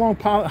 miles. You know how long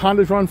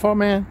Hondas run for,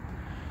 man?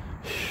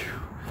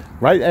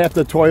 Right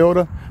after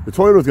Toyota, the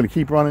Toyota's gonna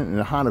keep running, and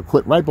the Honda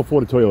quit right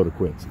before the Toyota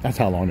quits. That's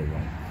how long they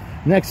run.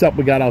 Next up,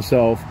 we got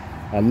ourselves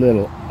a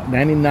little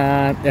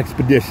 99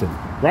 Expedition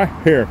right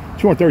here,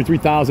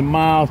 233,000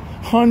 miles,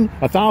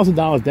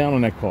 $1,000 down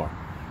on that car.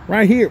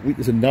 Right here,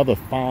 there's another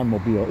fine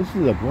mobile. This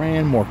is a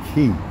Grand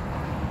Marquis.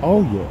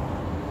 Oh yeah,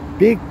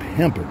 big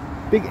pimpin',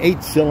 big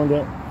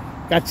 8-cylinder.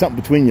 Got something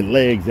between your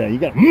legs there. You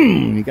got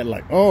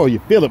like, oh, you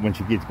feel it when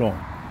she gets going.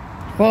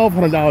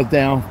 $1,200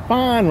 down,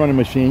 fine running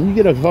machine. You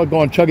get a car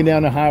going chugging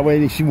down the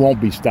highway, she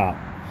won't be stopped.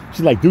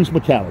 She's like Deuce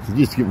McAllister,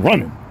 you just keep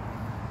running.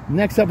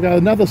 Next up, we got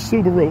another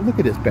Subaru. Look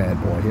at this bad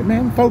boy here,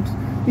 man. Folks,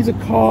 these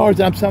are cars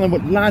I'm selling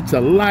with lots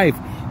of life.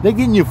 They're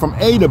getting you from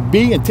A to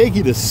B and take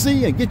you to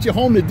C and get you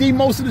home to D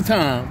most of the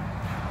time.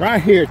 Right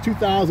here,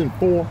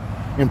 2004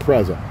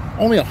 Impreza.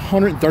 Only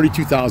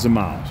 132,000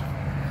 miles.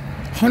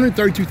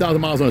 132,000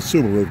 miles on a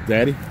Subaru,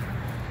 Daddy.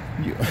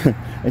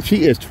 And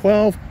she is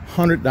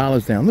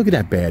 $1,200 down. Look at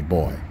that bad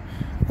boy.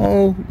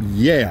 Oh,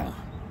 yeah.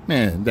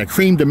 Man, that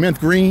cream to mint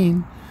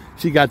green.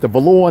 She got the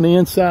velour on the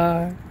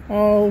inside.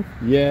 Oh,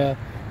 yeah.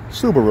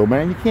 Subaru,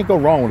 man. You can't go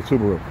wrong with a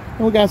Subaru.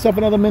 And we got ourselves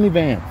another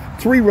minivan.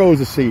 3 rows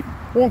of seat.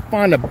 Won't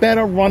find a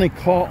better running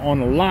car on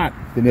the lot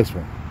than this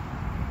one.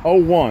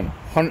 01,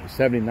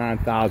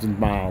 179,000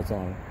 miles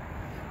on it.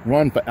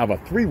 Run forever.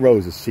 3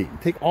 rows of seat.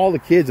 Take all the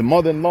kids and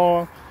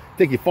mother-in-law.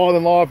 Take your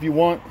father-in-law if you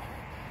want.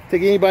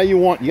 Take anybody you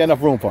want. You got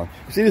enough room for them.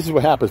 See, this is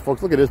what happens,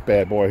 folks. Look at this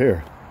bad boy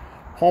here.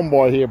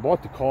 Homeboy here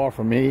bought the car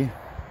from me.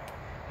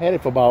 Had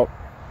it for about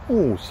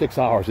 6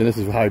 hours, and this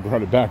is how he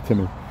brought it back to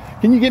me.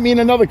 Can you get me in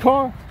another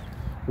car?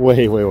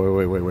 Wait.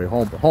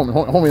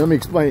 Homie, let me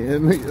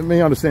explain. Let me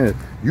understand it.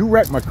 You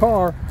wrecked my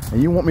car,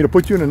 and you want me to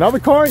put you in another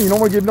car, and you don't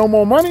want to give no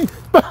more money?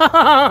 The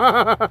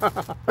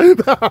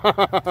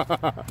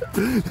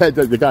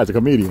guy's a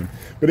comedian.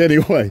 But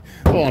anyway,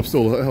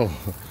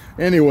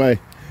 anyway,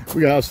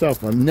 we got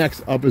ourselves.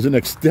 Next up is an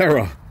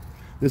Xterra.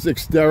 This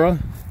Xterra,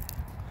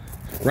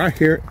 right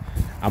here,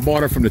 I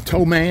bought her from the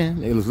tow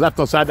man. It was left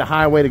outside the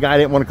highway. The guy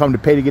didn't want to come to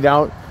pay to get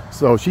out.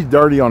 So she's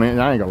dirty on it,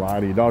 and I ain't gonna lie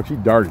to you, dog. She's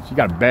dirty. She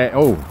got a bad,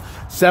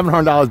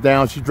 $700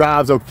 down. She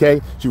drives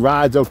okay. She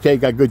rides okay.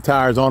 Got good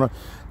tires on her,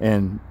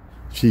 and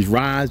she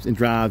rides and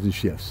drives and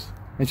shifts.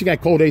 And she got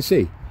cold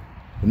AC.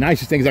 The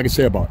nicest things I can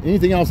say about her.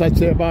 Anything else I'd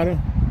say about her?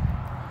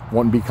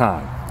 Wouldn't be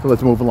kind. So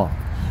let's move along.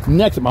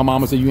 Next up, my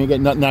mama said, you ain't got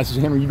nothing nice as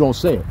Henry. You don't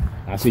say it.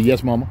 I said,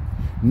 yes, mama.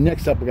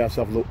 Next up, we got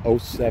ourselves a little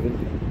 07.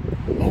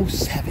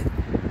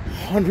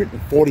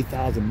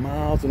 140,000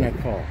 miles on that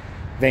car.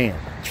 Van.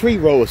 3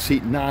 row of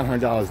seat,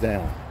 $900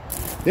 down.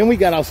 Then we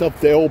got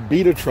ourselves the old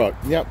beater truck.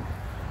 Yep.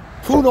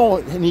 Who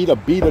don't need a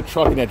beater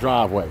truck in that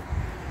driveway?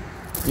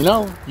 You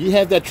know, you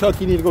have that truck,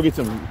 you need to go get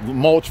some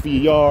mulch for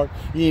your yard.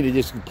 You need to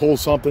just pull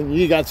something.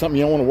 You got something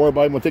you don't want to worry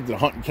about. You want to take to the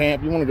hunting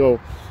camp. You want to go,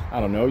 I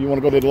don't know, you want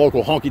to go to the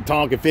local honky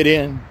tonk and fit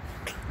in.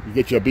 You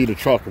get you a beater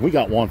truck. We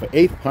got one for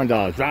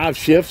 $800. Drive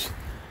shifts.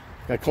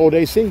 Got cold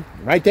AC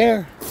right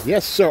there.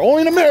 Yes, sir.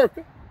 Only in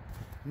America.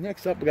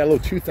 Next up, we got a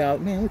little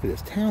 2000. Man, look at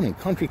this. Town and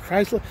Country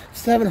Chrysler.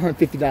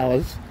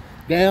 $750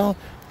 down.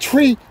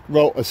 3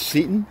 row of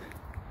seating.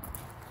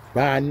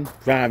 Riding,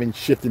 driving,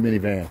 shifting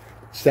minivan.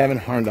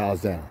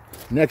 $700 down.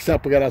 Next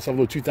up, we got ourselves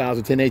a little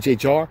 2010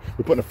 HHR.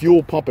 We're putting a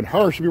fuel pump in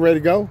her. Should be ready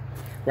to go.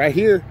 Right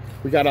here,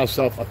 we got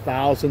ourselves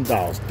 $1,000.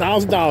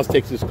 $1,000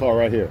 takes this car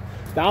right here.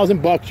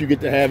 $1,000 you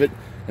get to have it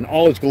in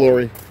all its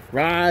glory.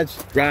 Rides,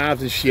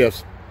 drives, and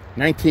shifts.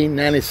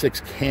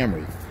 1996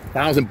 Camry.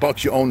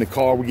 $1,000 you own the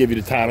car. We give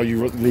you the title.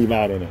 You leave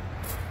out in it.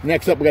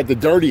 Next up, we got the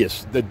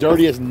dirtiest,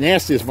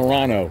 nastiest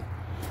Murano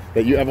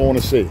that you ever want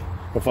to see.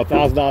 But for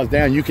 $1,000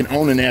 down, you can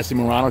own a nasty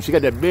Murano. She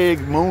got that big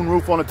moon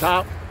roof on the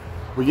top.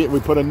 We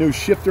put a new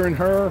shifter in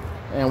her,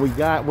 and we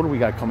got, what do we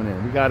got coming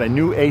in? We got a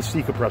new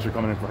AC compressor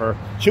coming in for her.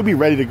 She'll be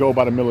ready to go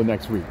by the middle of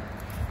next week.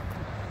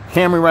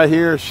 Camry right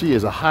here, she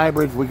is a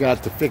hybrid. We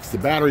got to fix the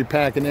battery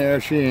pack in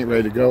there. She ain't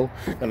ready to go.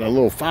 Got a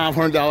little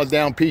 $500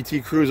 down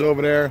PT Cruise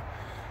over there.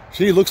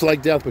 She looks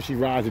like death, but she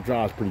rides and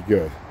drives pretty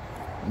good.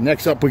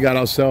 Next up, we got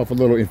ourselves a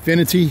little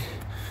Infinity.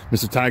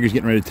 Mr. Tiger's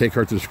getting ready to take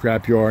her to the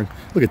scrapyard.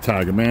 Look at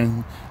Tiger,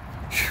 man.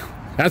 Whew.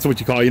 That's what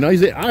you call, you know,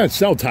 I'd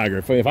sell Tiger.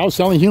 If I was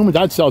selling humans,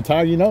 I'd sell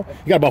Tiger, you know.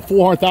 He got about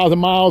 400,000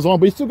 miles on,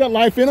 but he's still got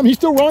life in him. He's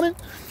still running.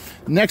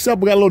 Next up,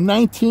 we got a little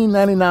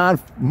 1999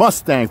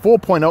 Mustang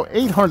 4.0,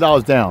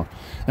 $800 down.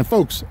 And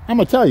folks, I'm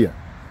going to tell you,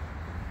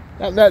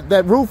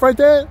 that roof right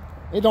there,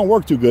 it don't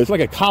work too good. It's like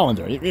a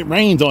colander. It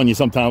rains on you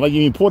sometimes. Like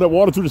you pour that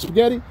water through the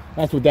spaghetti,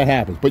 that's what that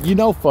happens. But you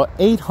know, for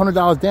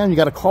 $800 down, you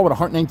got a car with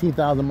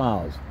 119,000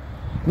 miles.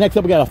 Next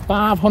up, we got a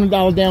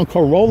 $500 down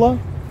Corolla.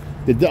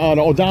 The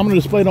odometer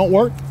display don't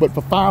work, but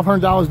for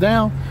 $500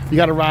 down, you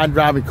got a ride and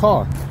drive a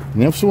car.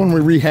 And this one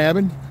we're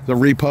rehabbing, the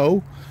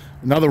repo.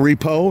 Another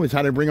repo is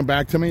how they bring them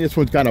back to me. This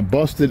one's got a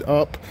busted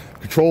up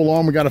control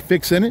arm we got to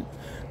fix in it.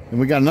 And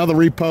we got another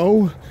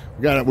repo.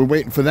 We're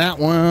waiting for that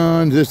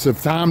one. Just the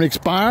time to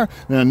expire.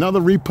 And another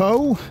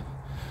repo.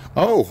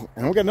 Oh,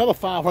 and we got another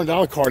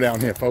 $500 car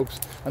down here, folks.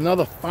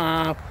 Another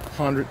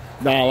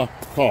 $500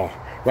 car.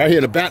 Right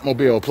here, the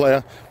Batmobile,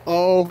 player.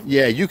 Oh,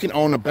 yeah, you can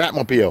own a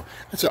Batmobile.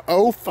 That's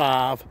an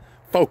 05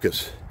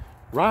 Focus.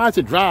 Rides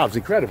and drives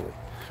incredibly.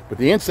 But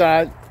the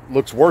inside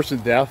looks worse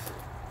than death.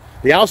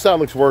 The outside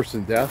looks worse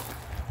than death.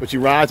 But she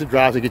rides and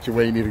drives to get you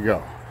where you need to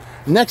go.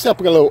 Next up,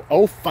 we got a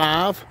little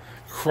 05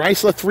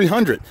 Chrysler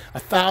 300.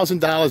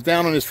 $1,000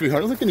 down on this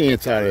 300. Look at the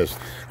inside of this.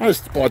 I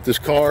just bought this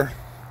car.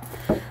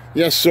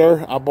 Yes,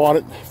 sir, I bought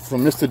it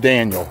from Mr.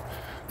 Daniel.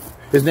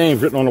 His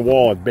name's written on the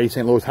wall at Bay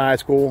St. Louis High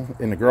School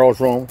in the girls'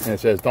 room, and it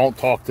says, don't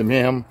talk to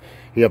him,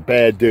 he's a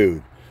bad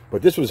dude.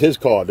 But this was his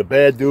car, the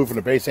bad dude from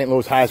the Bay St.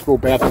 Louis High School,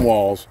 Bath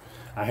Walls.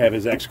 I have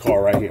his ex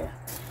car right here.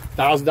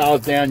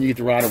 $1,000 down, you get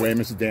to ride away in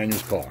Mr.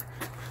 Daniel's car.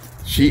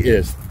 She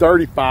is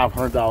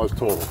 $3,500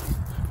 total.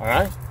 All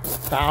right,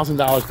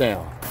 $1,000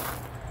 down.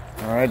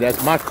 All right,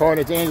 that's my car,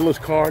 that's Angela's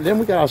car. Then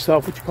we got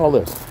ourselves, what you call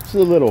this? This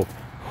is a little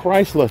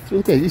Chrysler.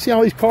 Look at it. You see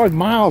all these cars,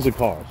 miles of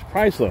cars.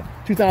 Chrysler,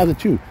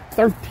 2002.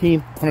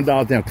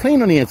 $1,300 down.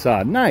 Clean on the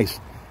inside. Nice.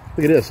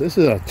 Look at this. This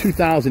is a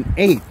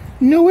 2008.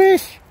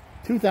 Newish.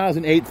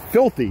 2008.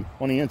 Filthy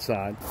on the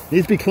inside.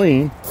 Needs to be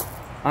clean.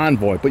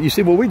 Envoy. But you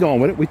see what we're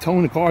doing with it? We're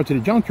towing the car to the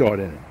junkyard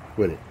in it.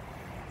 With it.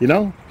 You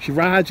know? She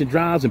rides and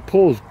drives and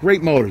pulls.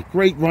 Great motors.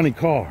 Great running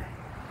car.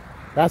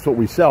 That's what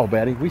we sell,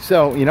 Betty. We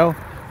sell, you know,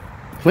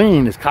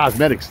 clean is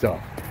cosmetic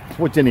stuff. It's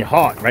what's in the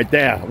heart right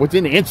there. What's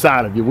in the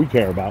inside of you we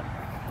care about.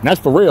 And that's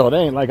for real. It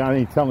ain't like I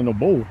ain't telling no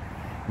bull.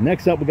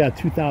 Next up, we got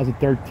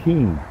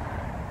 2013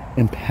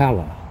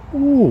 Impala. Ooh,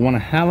 want a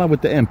Hala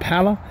with the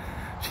Impala?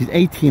 She's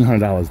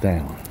 $1,800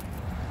 down.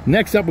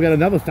 Next up, we got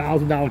another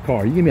 $1,000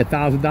 car. You give me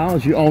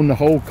 $1,000, you own the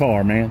whole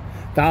car, man.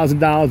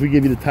 $1,000, we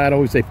give you the title.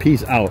 We say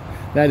peace out.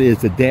 That is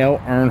the Dale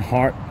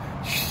Earnhardt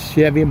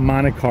Chevy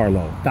Monte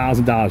Carlo.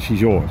 $1,000, she's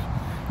yours.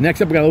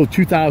 Next up, we got a little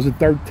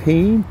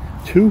 2013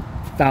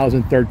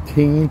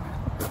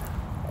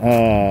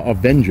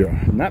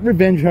 Avenger. Not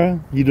Revenger.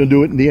 You don't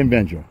do it in the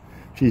Avenger.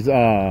 She's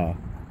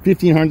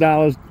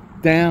 $1,500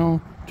 down,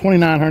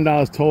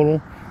 $2,900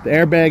 total. The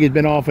airbag has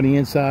been off on the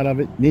inside of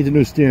it. Needs a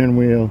new steering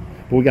wheel,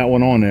 but we got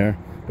one on there.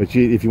 But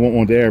if you want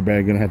one with the airbag,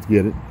 you're gonna have to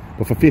get it.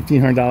 But for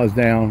 $1,500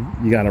 down,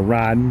 you got a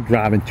riding,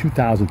 driving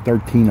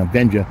 2013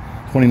 Avenger,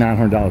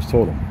 $2,900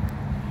 total.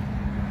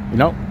 You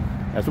know,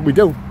 that's what we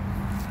do.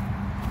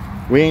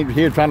 We ain't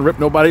here trying to rip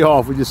nobody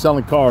off. We're just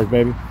selling cars,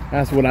 baby.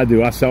 That's what I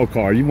do. I sell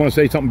cars. You want to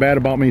say something bad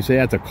about me? Say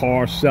that's a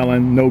car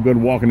selling, no good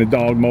walking the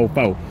dog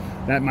mofo.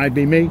 That might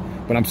be me,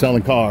 but I'm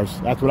selling cars.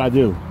 That's what I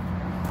do.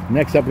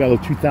 Next up, we got a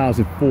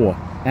 2004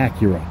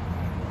 Acura.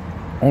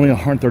 Only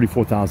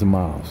 134,000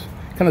 miles.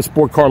 Kind of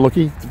sport car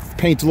looky.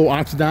 Paint's a little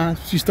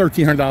oxidized. She's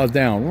 $1,300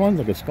 down. Runs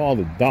like a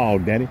scalded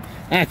dog, daddy.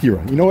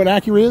 Acura. You know what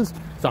Acura is?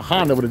 It's a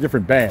Honda with a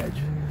different badge.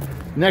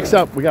 Next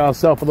up, we got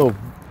ourselves a little,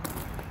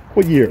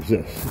 what year is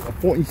this?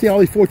 You see all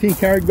these 14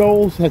 karat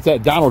golds? That's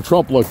that Donald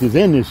Trump look is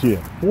in this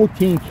year.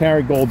 14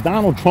 karat gold,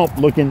 Donald Trump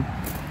looking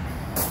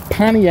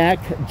Pontiac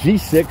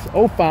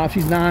G6 05.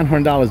 She's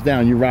 $900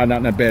 down. You're riding out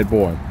in that bad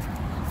boy.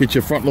 Get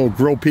your front little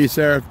grill piece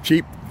there,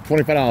 cheap,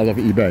 $25 off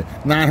of eBay.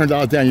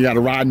 $900 down, you got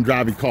a ride and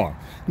driving car.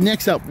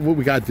 Next up, what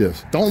we got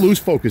this. Don't lose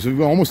focus.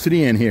 We're almost to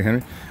the end here,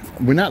 Henry.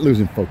 We're not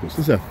losing focus.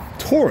 This is a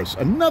Taurus,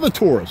 another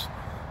Taurus.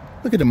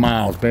 Look at the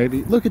miles,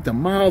 baby. Look at the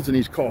miles in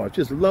these cars.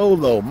 Just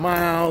low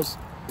miles.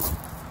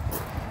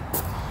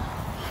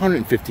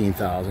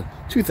 115,000,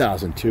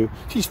 2002.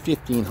 She's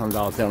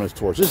 $1,500 down on this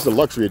Taurus. This is the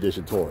luxury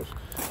edition Taurus.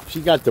 She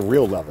got the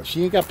real leather.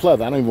 She ain't got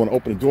pleather. I don't even want to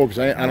open the door because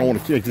I don't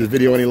want to take this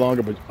video any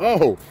longer. But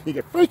oh, you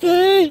get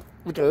freaky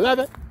with the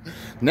leather.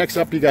 Next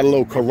up, you got a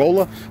little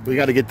Corolla. We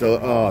got to get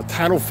the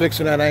title fixed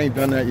on that. I ain't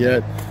done that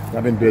yet.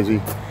 I've been busy.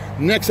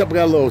 Next up, we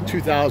got a little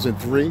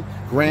 2003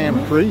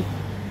 Grand Prix.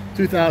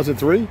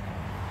 2003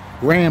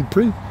 Grand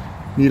Prix.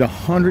 Need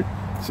 100.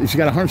 If she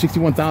got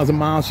 161,000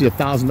 miles, she's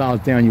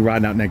 $1,000 down. You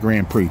riding out in that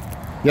Grand Prix.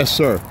 Yes,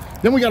 sir.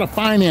 Then we got a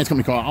finance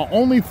company car. Our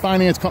only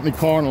finance company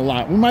car on the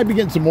lot. We might be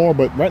getting some more,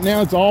 but right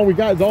now it's all we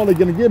got. It's all they're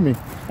going to give me.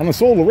 I'm going to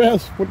sell the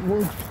rest.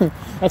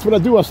 That's what I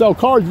do. I sell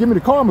cars. You give me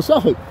the car, I'm going to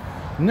sell it.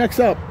 Next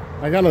up,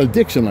 I got an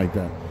addiction like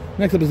that.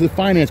 Next up is the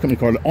finance company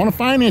car. On a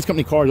finance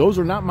company car, those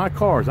are not my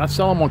cars. I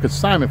sell them on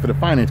consignment for the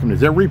finance companies.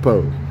 They're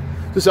repos.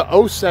 This is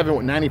a 07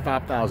 with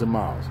 95,000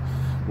 miles.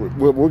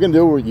 What we're going to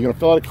do, you're going to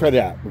fill out a credit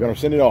app. We're going to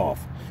send it off.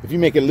 If you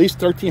make at least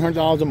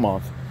 $1,300 a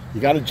month,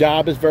 you got a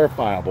job that's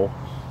verifiable,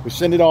 we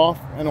send it off.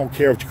 I don't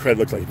care what your credit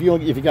looks like. If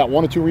you got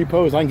 1 or 2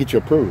 repos, I can get you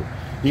approved.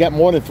 You got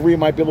more than 3, it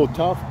might be a little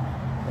tough.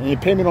 And your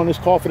payment on this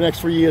car for the next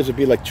 3 years would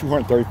be like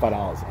 $235.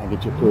 I can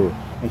get you approved.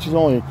 And she's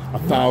only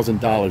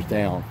 $1,000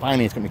 down.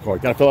 Finance company car.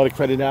 Got to fill out a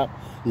credit app.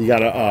 You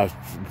got a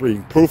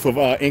proof of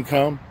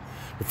income.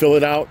 You fill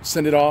it out,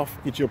 send it off,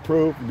 get you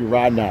approved, you'll be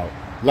riding out.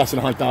 Less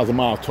than 100,000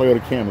 miles. Toyota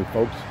Camry,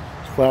 folks.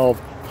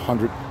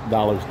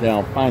 $1,200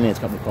 down. Finance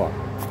company car.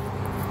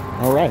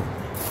 All right.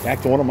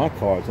 Back to one of my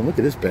cars, and look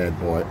at this bad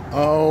boy.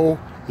 Oh,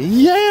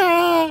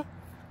 yeah!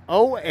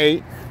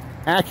 08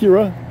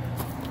 Acura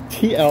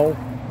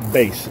TL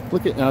base.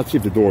 Look at, now let's see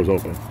if the door's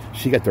open.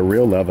 She got the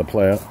real leather,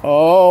 player.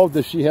 Oh,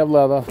 does she have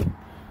leather?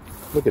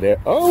 Look at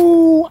that.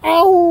 Oh,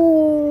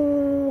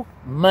 ow!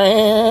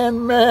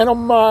 Man, oh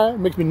my.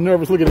 Makes me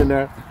nervous looking in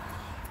there.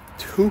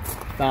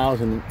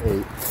 2008.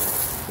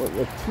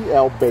 A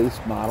TL base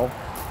model.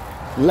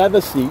 Leather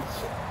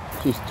seats.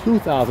 She's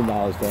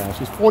 $2,000 down.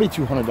 She's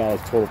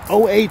 $4,200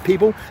 total. 08,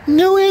 people.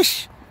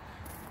 Newish.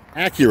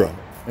 Acura.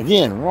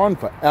 Again, run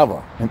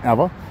forever and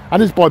ever. I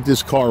just bought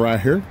this car right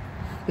here.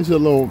 This is a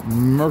little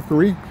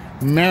Mercury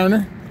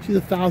Mariner. She's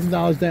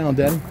 $1,000 down,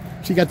 Daddy.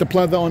 She got the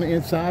pleather on the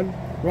inside.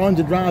 Runs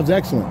and drives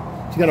excellent.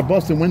 She got a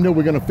busted window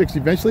we're going to fix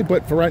eventually,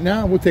 but for right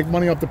now, we'll take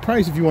money off the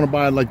price if you want to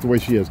buy it like the way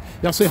she is.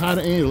 Y'all say hi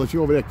to Angela.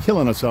 She's over there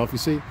killing herself, you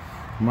see.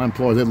 My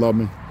employees, they love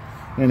me.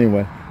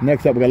 Anyway,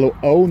 next up, we got a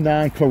little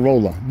 09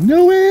 Corolla.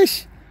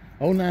 Newish!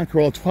 09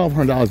 Corolla,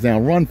 $1,200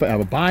 down. Run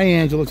forever. Bye,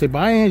 Angela. Say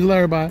bye, Angela,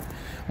 everybody.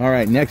 All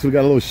right, next we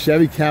got a little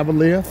Chevy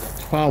Cavalier,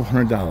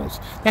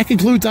 $1,200. That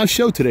concludes our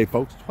show today,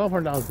 folks.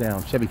 $1,200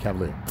 down, Chevy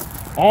Cavalier.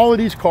 All of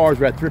these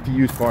cars are at Thrifty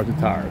Used Cars and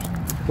Tires.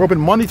 We're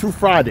open Monday through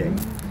Friday,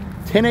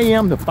 10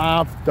 a.m. to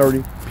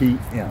 5:30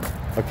 p.m.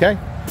 Okay?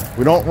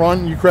 We don't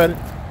run your credit.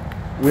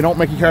 We don't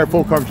make you carry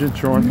full coverage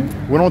insurance.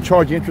 We don't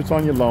charge you interest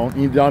on your loan.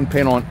 You're done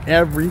paying on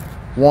every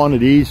one of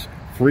these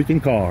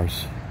freaking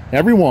cars.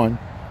 Every one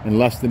in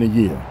less than a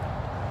year.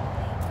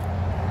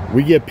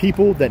 We give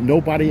people that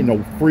nobody in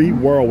the free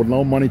world would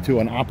loan money to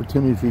an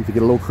opportunity to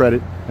get a little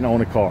credit and own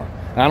a car.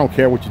 And I don't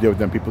care what you do with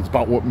them people. It's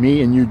about what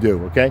me and you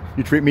do, okay?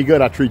 You treat me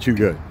good, I treat you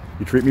good.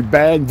 You treat me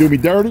bad and do me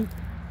dirty,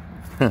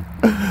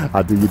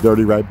 I'll do you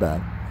dirty right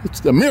back.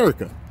 It's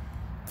America.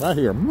 Right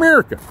here,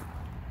 America.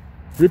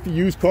 Thrifty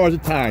Used Cars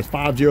and Tires,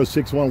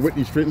 5061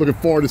 Whitney Street. Looking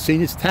forward to seeing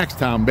you. It's tax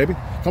time, baby.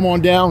 Come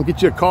on down,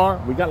 get you a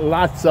car. We got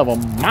lots of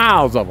them,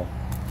 miles of them.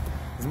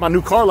 This is my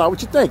new car lot.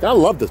 What you think? I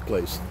love this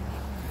place.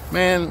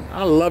 Man,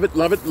 I love it,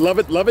 love it, love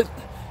it, love it.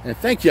 And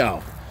thank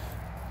y'all.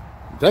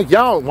 Thank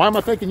y'all. Why am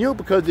I thanking you?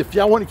 Because if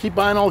y'all want to keep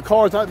buying all the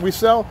cars that we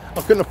sell,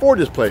 I couldn't afford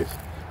this place.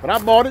 But I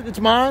bought it, it's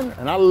mine,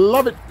 and I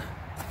love it.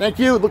 Thank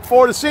you. Look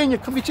forward to seeing you.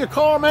 Come get your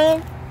car,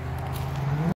 man.